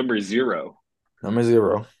 Number 0. Number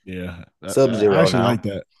 0. Yeah. Sub-0 I actually now. like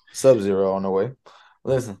that. Sub-0 on the way.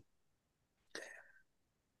 Listen.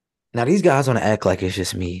 Now, these guys want to act like it's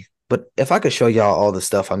just me. But if I could show y'all all the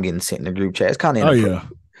stuff I'm getting sent in the group chat, it's kind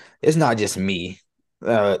of It's not just me.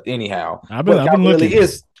 Anyhow. I've been looking.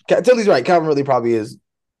 Tilly's right. Calvin Ridley probably is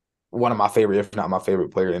one of my favorite, if not my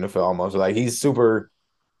favorite player in the NFL almost. Like, he's super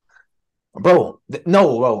 – bro.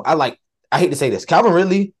 I hate to say this. Calvin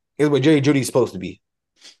Ridley is what Jerry Jeudy is supposed to be.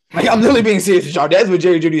 Like, I'm literally being serious with y'all. That's what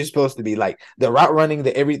Jerry Jeudy is supposed to be. Like, the route running,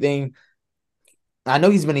 the everything. I know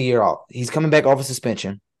he's been a year out. He's coming back off of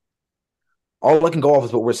suspension. All I can go off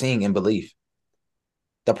is what we're seeing and believe.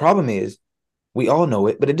 The problem is, we all know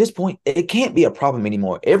it, but at this point, it can't be a problem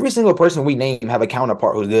anymore. Every single person we name have a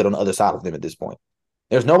counterpart who's good on the other side of them at this point.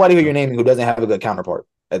 There's nobody who you're naming who doesn't have a good counterpart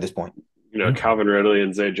at this point. Calvin Ridley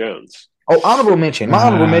and Zay Jones. Oh, honorable mention. My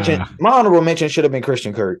honorable mention should have been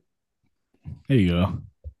Christian Kirk. There you go.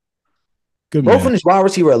 Good Bro man. finished wide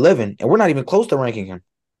receiver 11, and we're not even close to ranking him.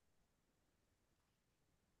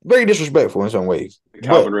 Very disrespectful in some ways.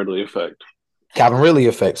 Calvin Ridley effect.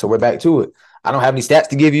 So we're back to it. I don't have any stats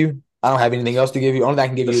to give you. I don't have anything else to give you. Only thing I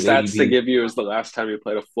can give you is stats to give you is the last time he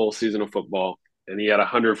played a full season of football, and he had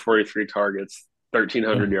 143 targets,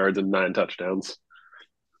 1,300 yards, and 9 touchdowns.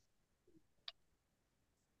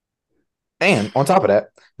 And on top of that,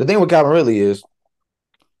 the thing with Calvin Ridley is,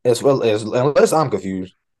 unless I'm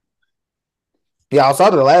confused, outside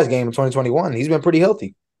of the last game in 2021, he's been pretty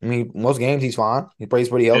healthy. I mean, most games he's fine. He plays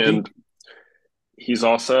pretty healthy. And he's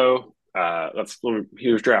also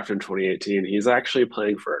he was drafted in 2018. He's actually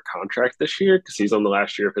playing for a contract this year because he's on the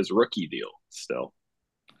last year of his rookie deal still.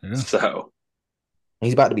 Yeah. So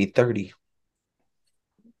he's about to be 30.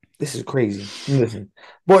 This is crazy. Listen,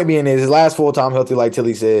 point being is his last full-time healthy, like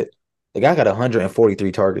Tilly said, the guy got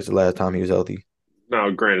 143 targets the last time he was healthy. Now,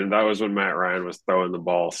 granted, that was when Matt Ryan was throwing the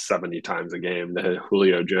ball 70 times a game to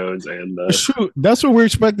Julio Jones and shoot, that's what we're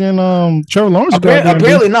expecting. Trevor Lawrence.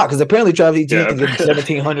 Apparently not, because apparently Travis Etienne can get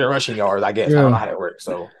 1,700 rushing yards. I guess I don't know how that works.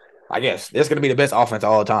 So I guess it's going to be the best offense of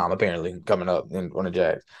all time, apparently, coming up on the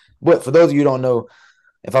Jags. But for those of you who don't know,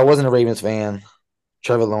 if I wasn't a Ravens fan,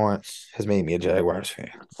 Trevor Lawrence has made me a Jaguars fan.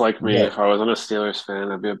 It's like me. But If I wasn't a Steelers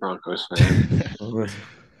fan, I'd be a Broncos fan. Like,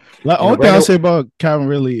 you know, only thing I'll Brandon, say about Calvin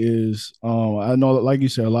Ridley is, I know, like you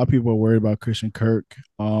said, a lot of people are worried about Christian Kirk.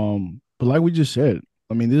 But like we just said,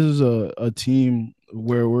 I mean, this is a team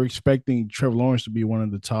where we're expecting Trevor Lawrence to be one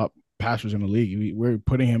of the top passers in the league. We're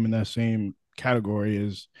putting him in that same category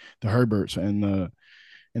as the Herberts and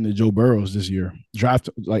the Joe Burrows this year. Draft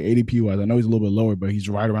like ADP wise, I know he's a little bit lower, but he's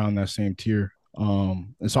right around that same tier.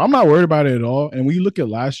 And so I'm not worried about it at all. And when you look at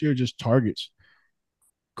last year, just targets,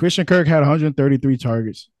 Christian Kirk had 133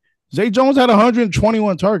 targets. Zay Jones had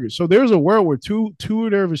 121 targets. So there's a world where two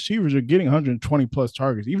of their receivers are getting 120 plus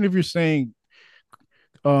targets. Even if you're saying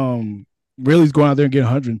Ridley's going out there and getting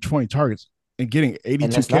 120 targets and getting and 82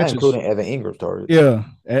 that's not catches. including Evan Ingram's targets. Yeah.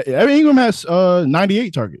 Evan Ingram has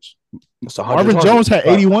 98 targets. It's 100 Marvin targets. Jones had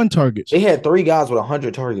 81 targets. They had 3 guys with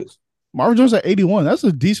 100 targets. Marvin Jones had 81. That's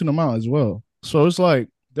a decent amount as well. So it's like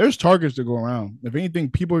there's targets to go around. If anything,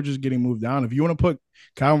 people are just getting moved down. If you want to put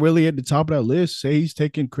Calvin Ridley at the top of that list, say he's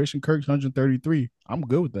taking Christian Kirk's 133. I'm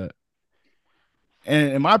good with that.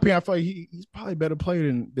 And in my opinion, I feel like he's probably a better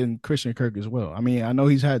player than Christian Kirk as well. I mean, I know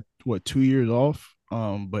he's had 2 years off.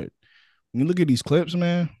 But when you look at these clips,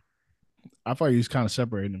 man, I feel like he's kind of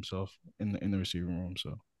separating himself in the receiving room.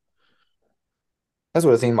 So That's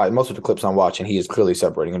what it seemed like. Most of the clips I'm watching, he is clearly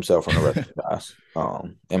separating himself from the rest of the guys,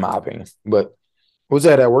 in my opinion. But we'll see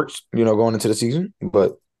how that works, going into the season.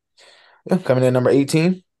 But yeah, coming in number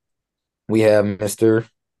 18, we have Mr.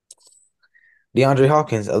 DeAndre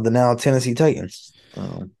Hopkins of the now Tennessee Titans.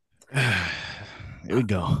 here we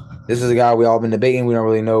go. This is a guy we all been debating. We don't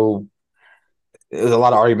really know. There's a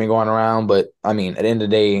lot of argument going around, but I mean, at the end of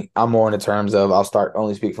the day, I'm more in the terms of I'll start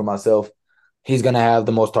only speak for myself. He's going to have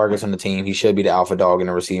the most targets on the team. He should be the alpha dog in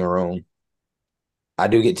the receiving room. I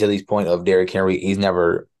do get to this point of Derrick Henry. He's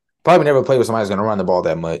probably never played with somebody who's going to run the ball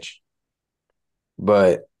that much.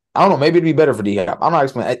 But I don't know. Maybe it'd be better for D Hop. I'm not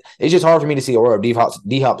explaining. It's just hard for me to see a world. D Hop's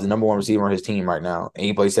the number one receiver on his team right now, and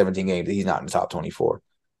he plays 17 games. He's not in the top 24.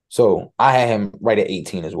 So I had him right at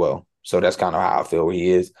 18 as well. So that's kind of how I feel where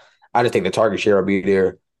he is. I just think the target share will be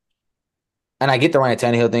there. And I get the Ryan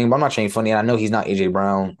Tannehill thing, but I'm not trying funny. And I know he's not AJ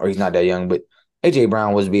Brown or he's not that young, but AJ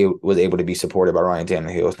Brown was able to be supported by Ryan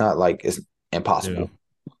Tannehill. It's not like it's impossible.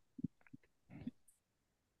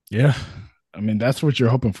 Yeah. I mean, that's what you're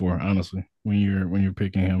hoping for, honestly, when you're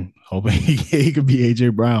picking him, hoping he could be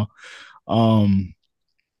AJ Brown. Yeah,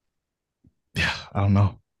 I don't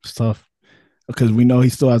know. It's tough because we know he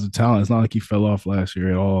still has the talent. It's not like he fell off last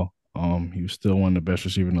year at all. He was still one of the best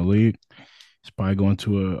receivers in the league. He's probably going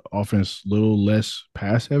to an offense a little less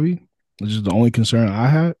pass heavy, which is the only concern I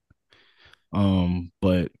had.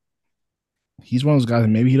 But he's one of those guys that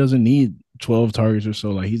maybe he doesn't need 12 targets or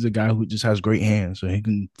so. Like, he's a guy who just has great hands, so he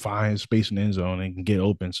can find space in the end zone and can get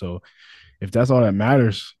open. So if that's all that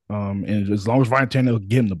matters, and as long as Ryan Tannehill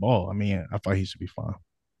get him the ball, I mean, I thought he should be fine.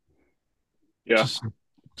 Yeah.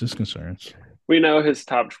 Just concerns. We know his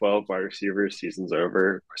top 12 wide receivers seasons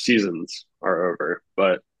are over,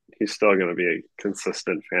 but he's still going to be a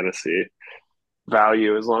consistent fantasy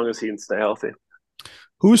value as long as he can stay healthy.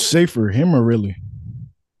 Who's safer, him or Ridley?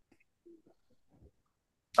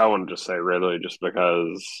 I want to just say Ridley just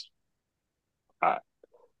because I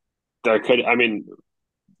don't think I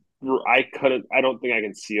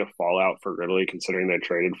can see a fallout for Ridley considering they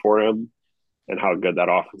traded for him and how good that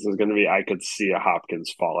offense is going to be. I could see a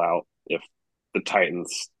Hopkins fallout if the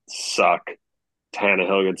Titans suck.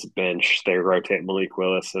 Tannehill gets benched. They rotate Malik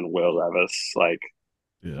Willis and Will Levis.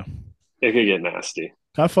 Yeah, it could get nasty.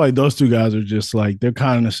 I feel like those two guys are just like they're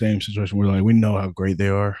kind of in the same situation where like we know how great they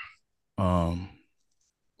are.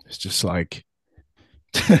 It's just like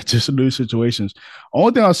just new situations.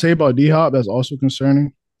 Only thing I'll say about D Hop that's also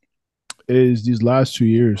concerning is these last 2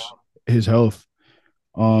 years, his health.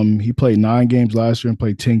 He played 9 games last year and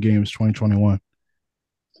played 10 games 2021.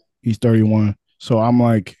 He's 31. So I'm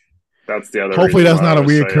like, that's the other. Hopefully that's not a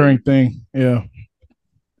reoccurring thing. Yeah.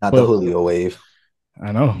 Not the Julio wave.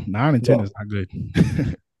 I know. 9 and 10 is not good.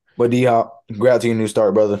 But D-Hop, congrats to your new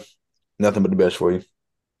start, brother. Nothing but the best for you.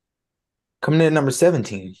 Coming in at number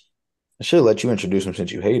 17. I should have let you introduce him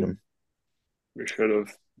since you hate him. We should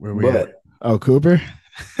have. Where we at? Oh, Cooper?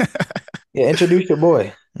 Yeah, introduce your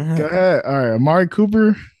boy. Go ahead. All right. Amari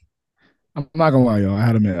Cooper. I'm not going to lie, y'all. I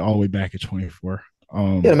had him all the way back at 24.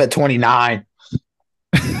 You had him at 29.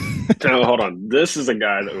 No, hold on. This is a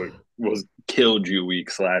guy that killed you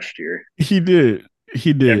weeks last year. He did.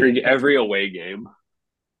 Every away game.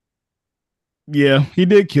 Yeah, he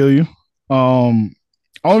did kill you.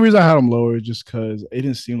 Only reason I had him lower is just because it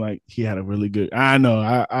didn't seem like he had a really good. I know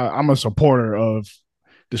I'm a supporter of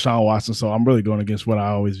Deshaun Watson, so I'm really going against what I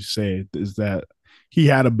always say is that he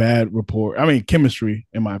had a bad rapport. I mean, chemistry,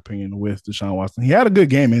 in my opinion, with Deshaun Watson. He had a good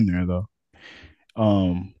game in there though.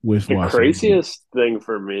 With The Watson, craziest thing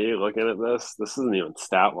for me looking at this isn't even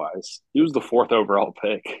stat wise. He was the fourth overall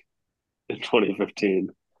pick in 2015.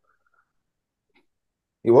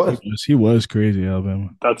 He was. he was crazy,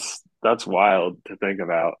 Alabama. That's wild to think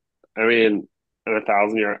about. I mean, in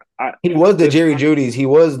 1,000 year, He was the this Jerry Jeudy's. He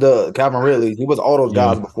was the Calvin Ridley's. He was all those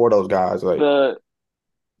Yeah, guys before those guys. Like, the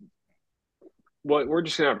what we're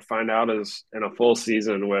just gonna have to find out is in a full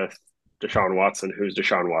season with Deshaun Watson, who's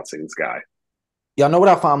Deshaun Watson's guy. y'all know what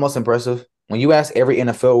I find most impressive? When you ask every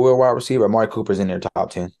NFL real wide receiver, Amari Cooper's in their top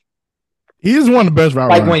 10. he is one of the best route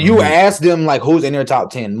Like runners. when you ask them like who's in their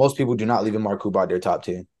top 10, most people do not leave Amari Cooper out their top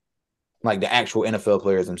 10. Like the actual NFL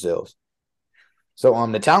players themselves. So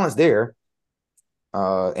the talent's there.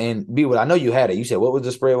 And B, what I know you had it. You said what was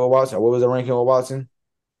the spread with Watson? Or what was the ranking with Watson?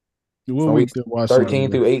 What From week weeks did Watson 13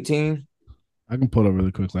 over? through 18. I can pull it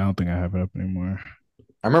really quickly. I don't think I have it up anymore.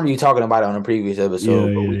 I remember you talking about it on a previous Yeah,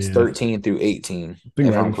 episode, but yeah, weeks yeah. 13 through 18, I think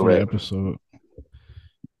if right I'm before the correct. episode,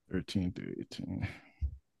 13 through 18.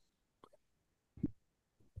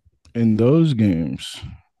 In those games,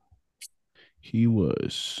 he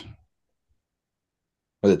was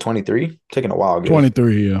Was it 23? Taking a while, I guess.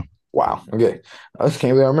 23. Yeah, Wow. Okay. I just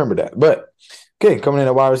can't really remember that. But okay, coming in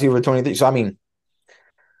at wide receiver 23. So I mean,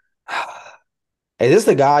 is this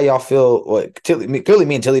the guy y'all feel like clearly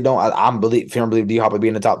me and Tilly don't I'm believe D Hop would be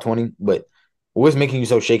in the top 20, but what's making you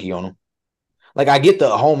so shaky on him? Like I get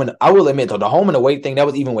the home and I will admit though, the home and away thing, that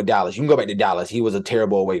was even with Dallas. You can go back to Dallas. He was a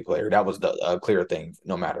terrible away player. That was the clear thing,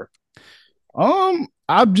 no matter. I'm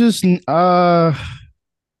just maybe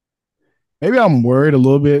I'm worried a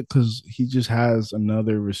little bit because he just has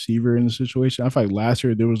another receiver in the situation. I feel like last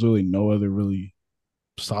year there was really no other really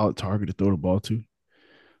solid target to throw the ball to.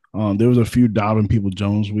 There was a few Dobbin People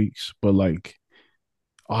Jones weeks, but like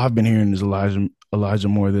all I've been hearing is Elijah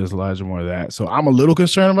Moore this, Elijah Moore that. So I'm a little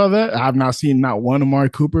concerned about that. I've not seen not one Amari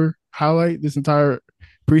Cooper highlight this entire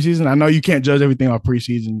preseason. I know you can't judge everything off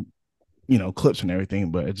preseason, clips and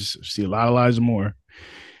everything, but I just see a lot of Elijah Moore.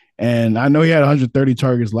 And I know he had 130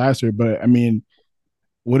 targets last year, but I mean,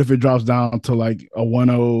 what if it drops down to like a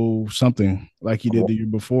 10 something like he did the year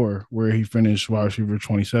before, where he finished wide receiver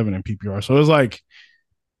 27 in PPR? So it's like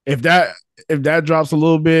if that drops a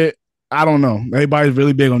little bit, I don't know. Everybody's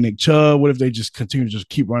really big on Nick Chubb. What if they just continue to just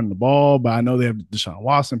keep running the ball? But I know they have Deshaun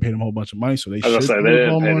Watson, paid him a whole bunch of money, so they As I should say, they throw the didn't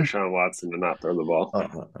ball pay more. Deshaun Watson to not throw the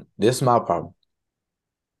ball. This is my problem.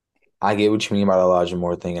 I get what you mean about Elijah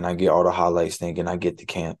Moore thing, and I get all the highlights thing, and I get the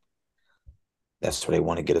camp. That's where they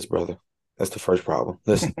want to get us, brother. That's the first problem.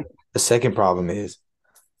 Listen, the second problem is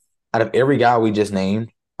out of every guy we just named,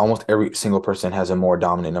 almost every single person has a more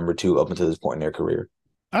dominant number two up until this point in their career.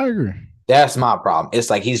 I agree. That's my problem. It's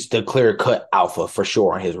like he's the clear-cut alpha for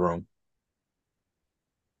sure in his room.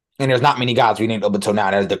 And there's not many guys we named up until now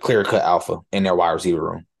that's the clear-cut alpha in their wide receiver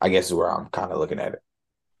room. I guess is where I'm kind of looking at it.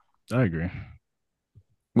 I agree.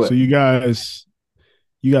 But so you guys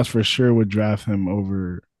for sure would draft him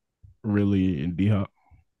over Ridley and D Hop.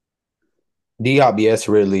 D Hop, yes,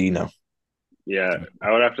 Ridley, no. Yeah,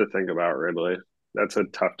 I would have to think about Ridley. That's a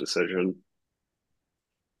tough decision.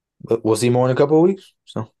 But we'll see more in a couple of weeks.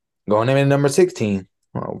 So going in at number 16.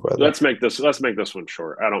 Oh, brother. Let's make this one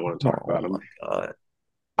short. I don't want to talk about him. God.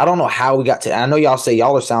 I don't know how we got to. I know y'all say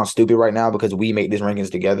y'all are sound stupid right now because we make these rankings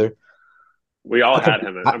together. We all had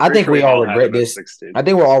him. I think we all regret this. 16. I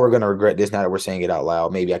think we're all going to regret this now that we're saying it out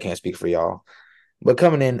loud. Maybe I can't speak for y'all. But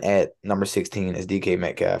coming in at number 16 is DK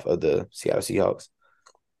Metcalf of the Seattle Seahawks.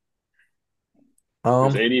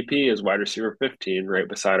 His ADP is wide receiver 15, right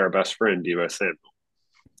beside our best friend, Deebo Samuel.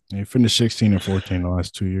 He finished 16 and 14 the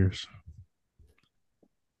last 2 years.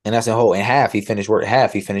 And that's in whole. In half, he finished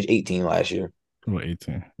 18 last year. Well,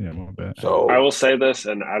 18. Yeah, my bad. So I will say this,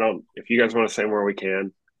 and I don't. If you guys want to say more, we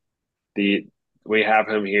can. We have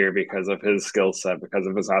him here because of his skill set, because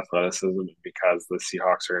of his athleticism, because the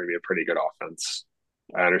Seahawks are going to be a pretty good offense.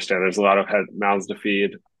 I understand there's a lot of mouths to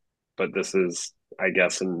feed, but this is, I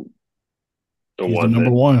guess, He's the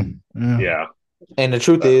number one. Yeah. And the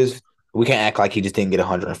truth is, we can't act like he just didn't get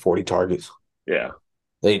 140 targets. Yeah.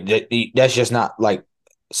 That's just not like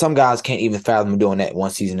some guys can't even fathom doing that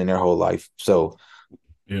one season in their whole life. So,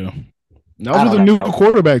 yeah. That was with a new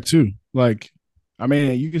quarterback, too. Like, I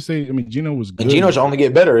mean, you could say, Geno was good. And Geno should only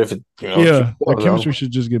get better if it, the chemistry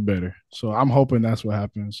should just get better. So I'm hoping that's what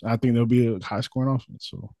happens. I think there'll be a high scoring offense.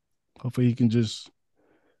 So hopefully he can just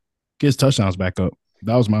get his touchdowns back up.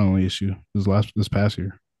 That was my only issue this past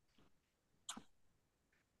year.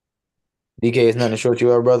 DK is nothing to short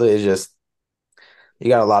you up, brother. It's just you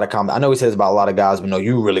got a lot of I know he says about a lot of guys, but no,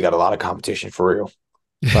 you really got a lot of competition for real.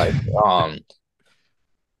 Like,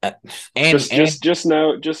 and Just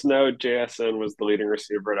know JSN was the leading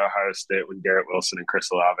receiver at Ohio State when Garrett Wilson and Chris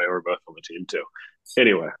Olave were both on the team too.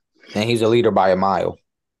 Anyway, and he's a leader by a mile.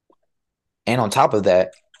 And on top of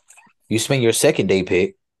that, you spend your second day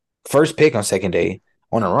pick, first pick on second day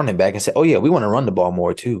on a running back and say, "Oh yeah, we want to run the ball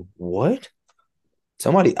more too." What?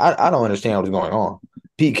 Somebody, I don't understand what's going on.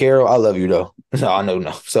 Pete Carroll, I love you though. No, I know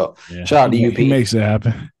no. So Yeah, shout out to you, he Pete. makes it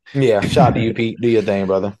happen. Yeah, shout out to you, Pete. Do your thing,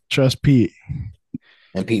 brother. Trust Pete.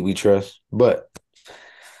 And Pete, we trust. But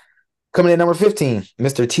coming in number 15,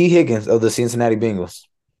 Mr. T. Higgins of the Cincinnati Bengals.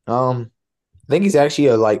 I think he's actually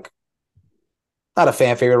not a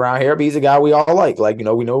fan favorite around here, but he's a guy we all like. Like, we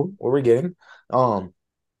know what we're getting.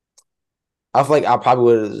 I feel like I probably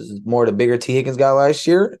was more the bigger T. Higgins guy last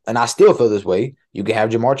year, and I still feel this way. You can have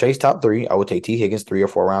Jamar Chase top 3. I would take T. Higgins 3 or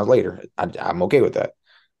 4 rounds later. I'm okay with that.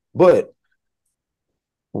 But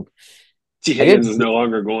T. Higgins is no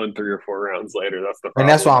longer going 3 or 4 rounds later. That's the problem. And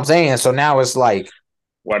that's what I'm saying. So now it's like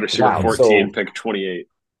wide receiver 14, pick 28.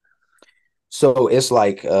 So it's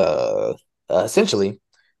like essentially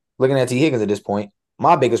looking at T. Higgins at this point,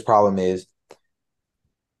 my biggest problem is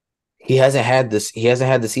he hasn't had the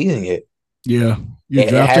season yet. Yeah. You're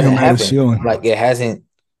drafting him at his ceiling. Like it hasn't.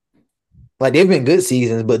 Like they've been good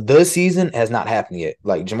seasons, but the season has not happened yet.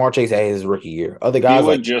 Like Jamar Chase had his rookie year. Other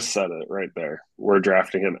guys just said it right there. We're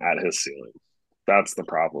drafting him at his ceiling. That's the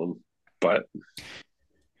problem.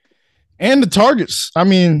 And the targets. I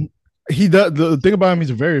mean, he does. The thing about him, he's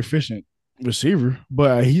a very efficient receiver,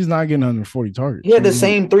 but he's not getting under 40 targets. He had the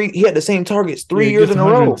same targets 3 years in a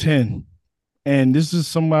row. 10. And this is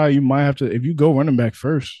somebody you might have to, if you go running back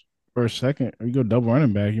first or second, or you go double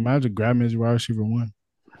running back, you might have to grab him as your wide receiver 1.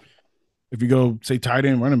 If you go, say, tight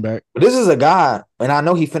end running back. But this is a guy, and I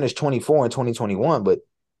know he finished 24 in 2021, but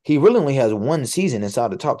he really only has one season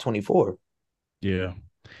inside the top 24. Yeah.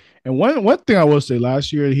 And one thing I will say,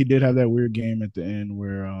 last year he did have that weird game at the end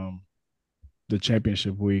where the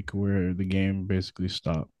championship week where the game basically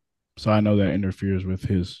stopped. So I know that interferes with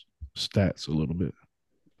his stats a little bit.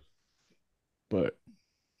 But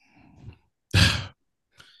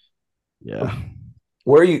yeah.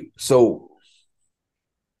 Where are you? So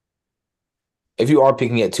if you are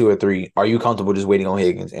picking at 2 or 3, are you comfortable just waiting on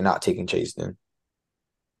Higgins and not taking Chase then?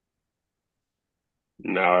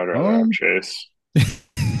 No, I'd rather have Chase.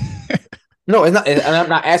 No, it's not. And I'm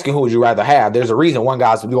not asking who would you rather have. There's a reason one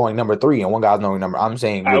guy's going number 3 and one guy's going number. I'm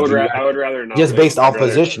saying I would rather not. Just based off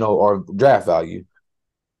positional or draft value.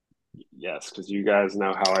 Yes, because you guys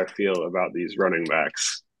know how I feel about these running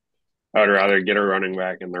backs. I would rather get a running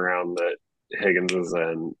back in the round that Higgins is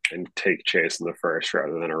in and take Chase in the first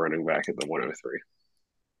rather than a running back at the 103.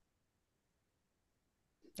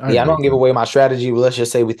 I don't give away my strategy, but let's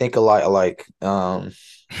just say we think alike.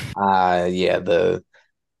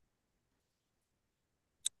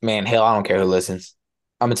 Man, hell, I don't care who listens.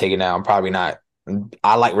 I'm gonna take it now. I'm probably not.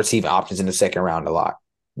 I like receiving options in the second round a lot.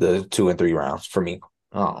 The 2 and 3 rounds for me.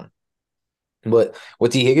 But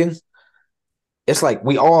with T. Higgins, it's like I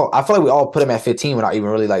feel like we all put him at 15 without even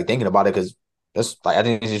really like thinking about it because that's like I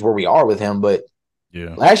think this is where we are with him. But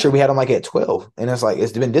yeah, last year we had him like at 12, and it's like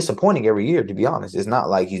it's been disappointing every year. To be honest, it's not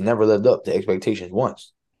like he's never lived up to expectations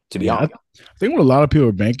once. To be honest, I think what a lot of people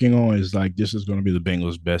are banking on is like this is going to be the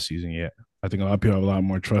Bengals' best season yet. I think a lot of people have a lot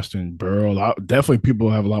more trust in Burrow. Definitely, people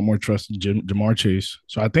have a lot more trust in Jamar Chase.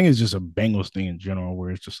 So I think it's just a Bengals thing in general, where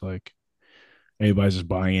it's just like everybody's just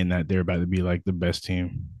buying in that they're about to be like the best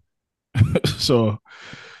team. So,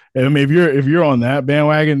 I mean, if you're on that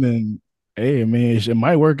bandwagon, then hey, I mean, it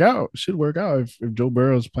might work out. It should work out if Joe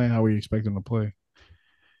Burrow is playing how we expect him to play.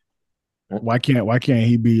 Why can't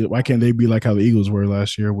they be like how the Eagles were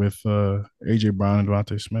last year with AJ Brown and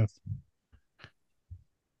Devontae Smith?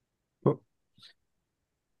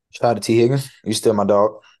 Shout out to T. Higgins. You still my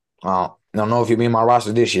dog. I don't know if you'll be in my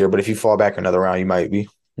roster this year, but if you fall back another round, you might be.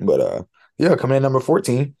 But yeah, coming in number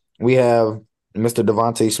 14, we have Mr.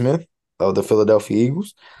 Devontae Smith of the Philadelphia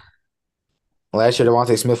Eagles. Last year,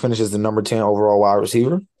 Devontae Smith finishes the number 10 overall wide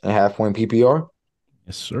receiver and half-point PPR.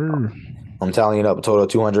 Yes, sir. I'm tallying up a total of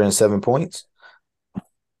 207 points.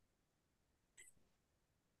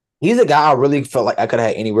 He's a guy I really felt like I could have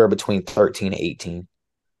had anywhere between 13 and 18.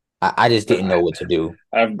 I just didn't know what to do.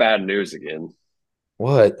 I have bad news again.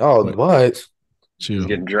 What? Oh, what? He's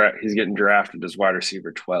getting drafted as wide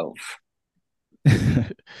receiver 12.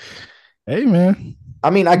 Hey, man.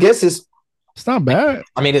 I mean, I guess it's not bad.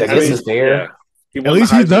 I mean, I guess it's fair. Yeah. At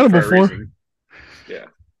least he's done it before. Yeah.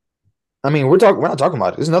 I mean, we're not talking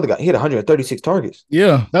about it. There's another guy. He had 136 targets.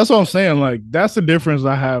 Yeah, that's what I'm saying. Like that's the difference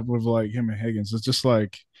I have with like him and Higgins. It's just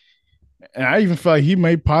like, and I even feel like he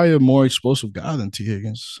may probably a more explosive guy than T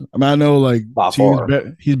Higgins. I mean, I know like By T Higgins, far.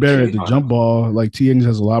 he's better To at be the honest. jump ball. Like T Higgins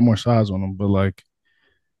has a lot more size on him, but like,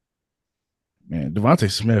 man,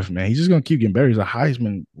 Devontae Smith, man, he's just gonna keep getting better. He's a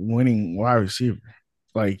Heisman winning wide receiver.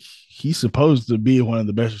 Like he's supposed to be one of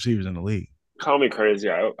the best receivers in the league. Call me crazy.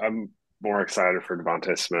 I'm more excited for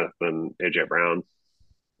Devontae Smith than AJ Brown.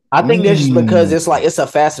 I think that's just because Mm, it's like it's a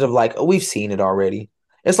facet of like, oh, we've seen it already.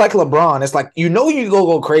 It's like LeBron. It's like you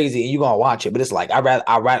go crazy and you're gonna watch it, but it's like I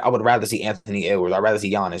would rather see Anthony Edwards. I'd rather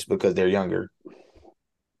see Giannis because they're younger.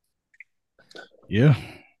 yeah.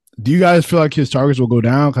 Do you guys feel like his targets will go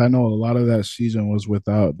down? Because I know a lot of that season was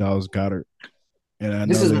without Dallas Goddard, and I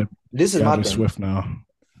This know is they have this is my DeAndre thing. Swift now.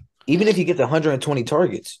 Even if he gets 120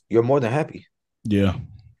 targets, you're more than happy. Yeah,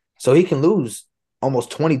 So he can lose almost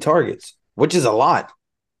 20 targets, which is a lot,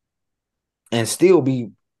 and still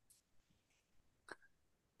be.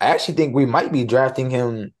 I actually think we might be drafting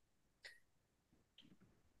him.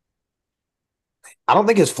 I don't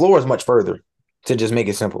think his floor is much further to just make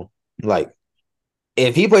it simple. Like,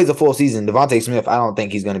 if he plays a full season, Devontae Smith, I don't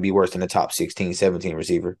think he's going to be worse than the top 16, 17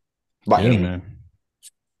 receiver by yeah, any means. man.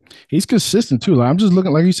 He's consistent too. Like I'm just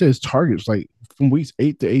looking, like you said, his targets like from weeks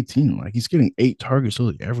 8 to 18. Like he's getting 8 targets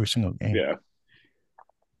really every single game. Yeah.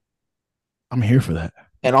 I'm here for that.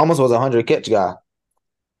 And almost was a 100 catch guy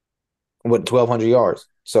with 1,200 yards.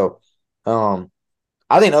 So,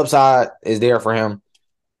 I think upside is there for him.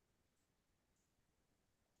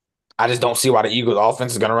 I just don't see why the Eagles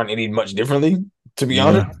offense is going to run any much differently, to be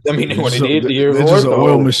honest. Yeah, I mean, what they did the year they're just before. an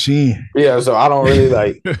oil So, machine. yeah, so I don't really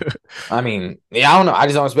like. I mean, yeah, I don't know. I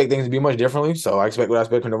just don't expect things to be much differently. So I expect what I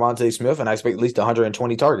expect from Devontae Smith, and I expect at least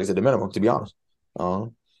 120 targets at the minimum, to be honest.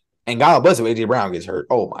 And God bless if AJ Brown gets hurt.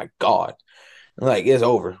 Oh my God, like it's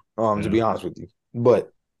over. To Yeah. be honest with you,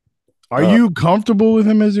 but Are uh, you comfortable with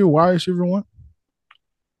him as your wide receiver one?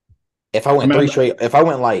 if I I went three mean, straight, if I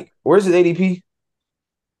went like, where's his ADP?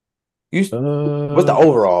 You, what's the uh,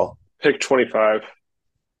 overall? Pick 25.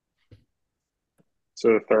 So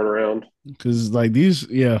the third round. because like these,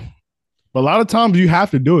 yeah. But a lot of times you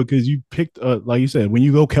have to do it because you picked, like you said, when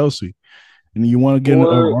you go Kelsey and you want to get an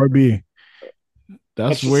Or RB, that's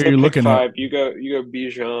let's just where say you're pick looking at. five. You go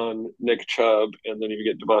Bijan, Nick Chubb, and then you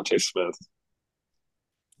get Devontae Smith.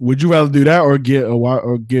 Would you rather do that or get a wide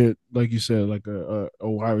or get like you said like a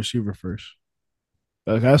wide receiver first?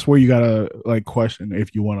 Like that's where you gotta like question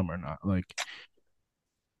if you want them or not. Like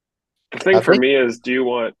The thing I for think me is, do you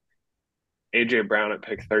want AJ Brown at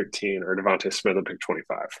pick 13 or Devontae Smith at pick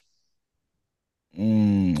 25?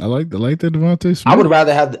 I like the Devontae I would Smith.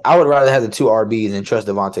 rather have the two RBs and trust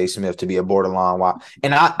Devontae Smith to be a borderline wide.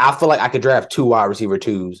 And I feel like I could draft two wide receiver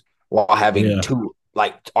twos while having Yeah, two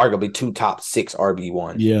like arguably two top six RB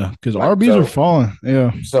ones. yeah, because Like RBs are so falling.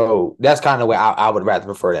 Yeah, so that's kind of the way I would rather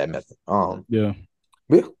prefer that method. yeah.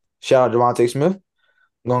 Yeah. Shout out Devontae Smith.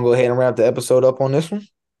 I'm gonna go ahead and wrap the episode up on this one.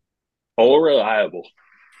 All reliable.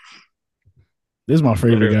 This is my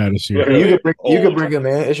favorite Literally, guy this year. You literally could old. bring him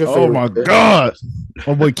in. It's your Oh favorite my player. god,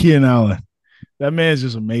 my boy Keenan Allen. That man's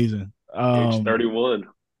just amazing. Age 31.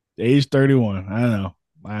 Age 31.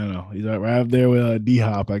 I know. He's right up there with D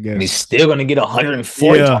Hop, I And he's guess. still gonna get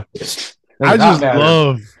 140 Yeah, targets. Does I not just matter.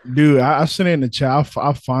 love, dude. I sent it in the chat.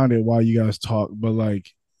 I find it while you guys talk, but like,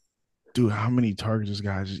 dude, how many targets this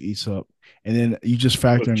guy just eats up? And then you just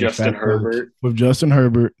factor With in the Justin fact that Herbert. with Justin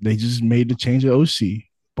Herbert, they just made the change of OC,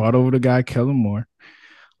 brought over the guy Kellen Moore,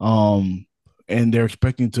 um, and they're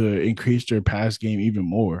expecting to increase their pass game even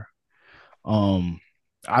more. Um,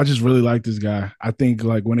 I just really like this guy. I think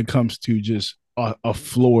like when it comes to just a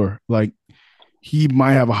floor, like he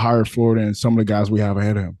might have a higher floor than some of the guys we have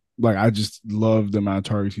ahead of him. Like I just love the amount of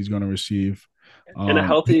targets he's going to receive. In a Um,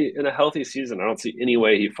 healthy season, I don't see any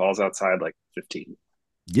way he falls outside like 15.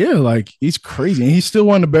 yeah, like he's crazy, and he's still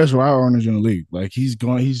one of the best route runners in the league. Like he's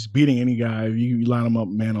beating any guy. If you line him up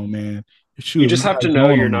man on man, You shoot, if just this have to guy's know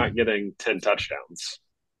going you're on not him, getting 10 touchdowns.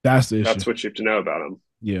 that's the issue. That's what you have to know about him.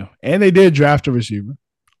 Yeah, and they did draft a receiver.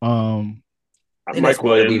 Um, I think that's Mike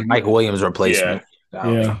gonna be Williams. Mike Williams' Yeah. replacement. I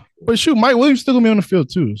don't think. yeah, but shoot, Mike Williams still gonna be on the field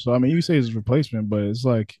too. So I mean, you say his replacement, but it's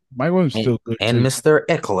like Mike Williams And, still good and too. Mr.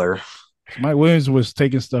 Eckler. Mike Williams was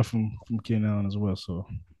taking stuff from Keenan Allen as well. So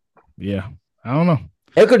yeah, I don't know.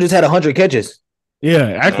 Eckler just had 100 catches. Yeah,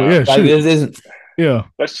 actually, Uh, yeah, Like shoot, this isn't. yeah,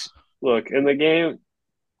 let's look in the game.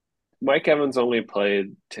 Mike Evans only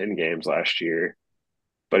played 10 games last year,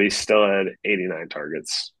 but he still had 89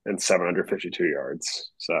 targets and 752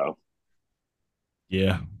 yards. So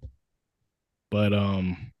yeah. But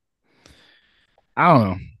I don't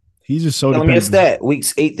know. He's just so Telling me a dependable. stat.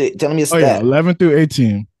 Weeks 8. Telling me a Oh yeah, stat. 11 through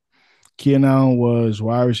 18. Keenan Allen was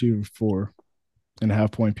wide receiver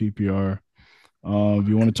 4.5 point PPR. If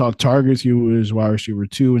you want to talk targets, he was wide receiver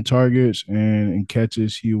 2 in targets, and in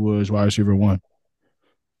catches, he was wide receiver 1.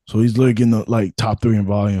 So he's literally in the like top 3 in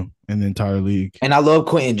volume in the entire league. And I love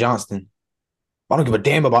Quentin Johnston. I don't give a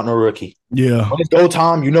damn about no rookie. Yeah, When it's go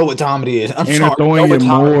time, you know what time it is. I'm and they're sorry, you know throwing what it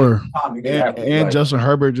time it is. more. Time you get And, happy. and Like, Justin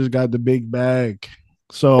Herbert just got the big bag.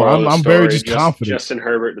 So Moral of I'm the I'm very story: just confident. Justin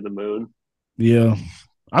Herbert to the moon. Yeah.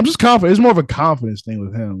 I'm just confident. It's more of a confidence thing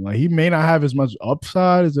with him. Like he may not have as much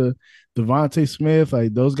upside as a Devontae Smith.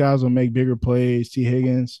 Like those guys will make bigger plays, T.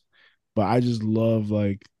 Higgins. But I just love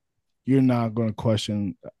like you're not gonna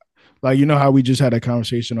question like you know how we just had that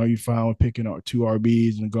conversation. Are you fine with picking up 2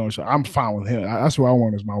 RBs and going? So I'm fine with him. That's what I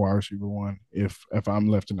want as my wide receiver 1 if I'm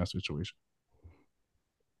left in that situation.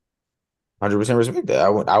 100% respect that.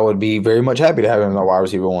 I would be very much happy to have him in a wide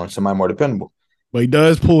receiver 1, somebody more dependable. But he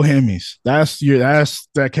does pull hammies. That's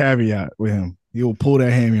that caveat with him. He'll pull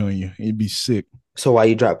that hammy on you. He'd be sick. So why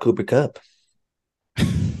you drop Cooper Kupp?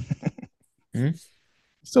 Hmm?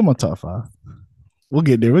 Still my top 5. We'll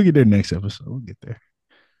get there. We'll get there next episode. We'll get there.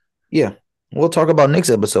 Yeah. We'll talk about next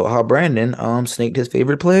episode how Brandon snaked his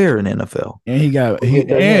favorite player in the NFL. And We'll get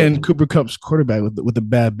there next. Cooper Cup's quarterback with the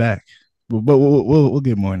bad back. But we'll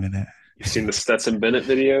get more into that. You've seen the Stetson Bennett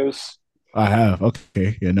videos? I have.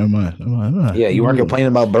 Okay. Yeah, never mind. Yeah, you weren't complaining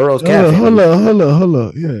about Burrow's calf Hold injury. up, hold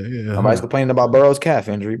up. Yeah. Nobody's complaining about Burrow's calf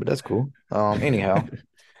injury, but that's cool. Anyhow.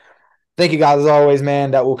 Thank you guys as always,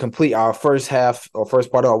 man. That will complete our first half or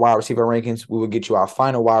first part of our wide receiver rankings. We will get you our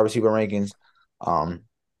final wide receiver rankings.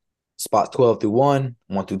 Spots 12 through 1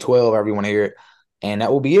 through 12, however you want to hear it. And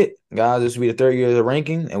that will be it, guys. This will be the third year of the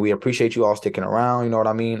ranking, and we appreciate you all sticking around. You know what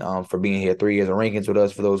I mean? For being here 3 years of rankings with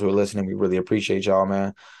us. For those who are listening, we really appreciate y'all,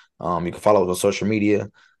 man. You can follow us on social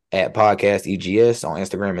media at Podcast EGS on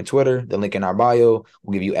Instagram and Twitter. The link in our bio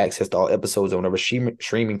will give you access to all episodes on whatever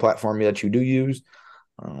streaming platform that you do use.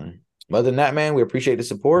 Other than that, man, we appreciate the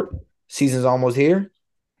support. Season's almost here,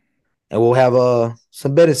 and we'll have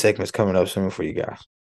some betting segments coming up soon for you guys.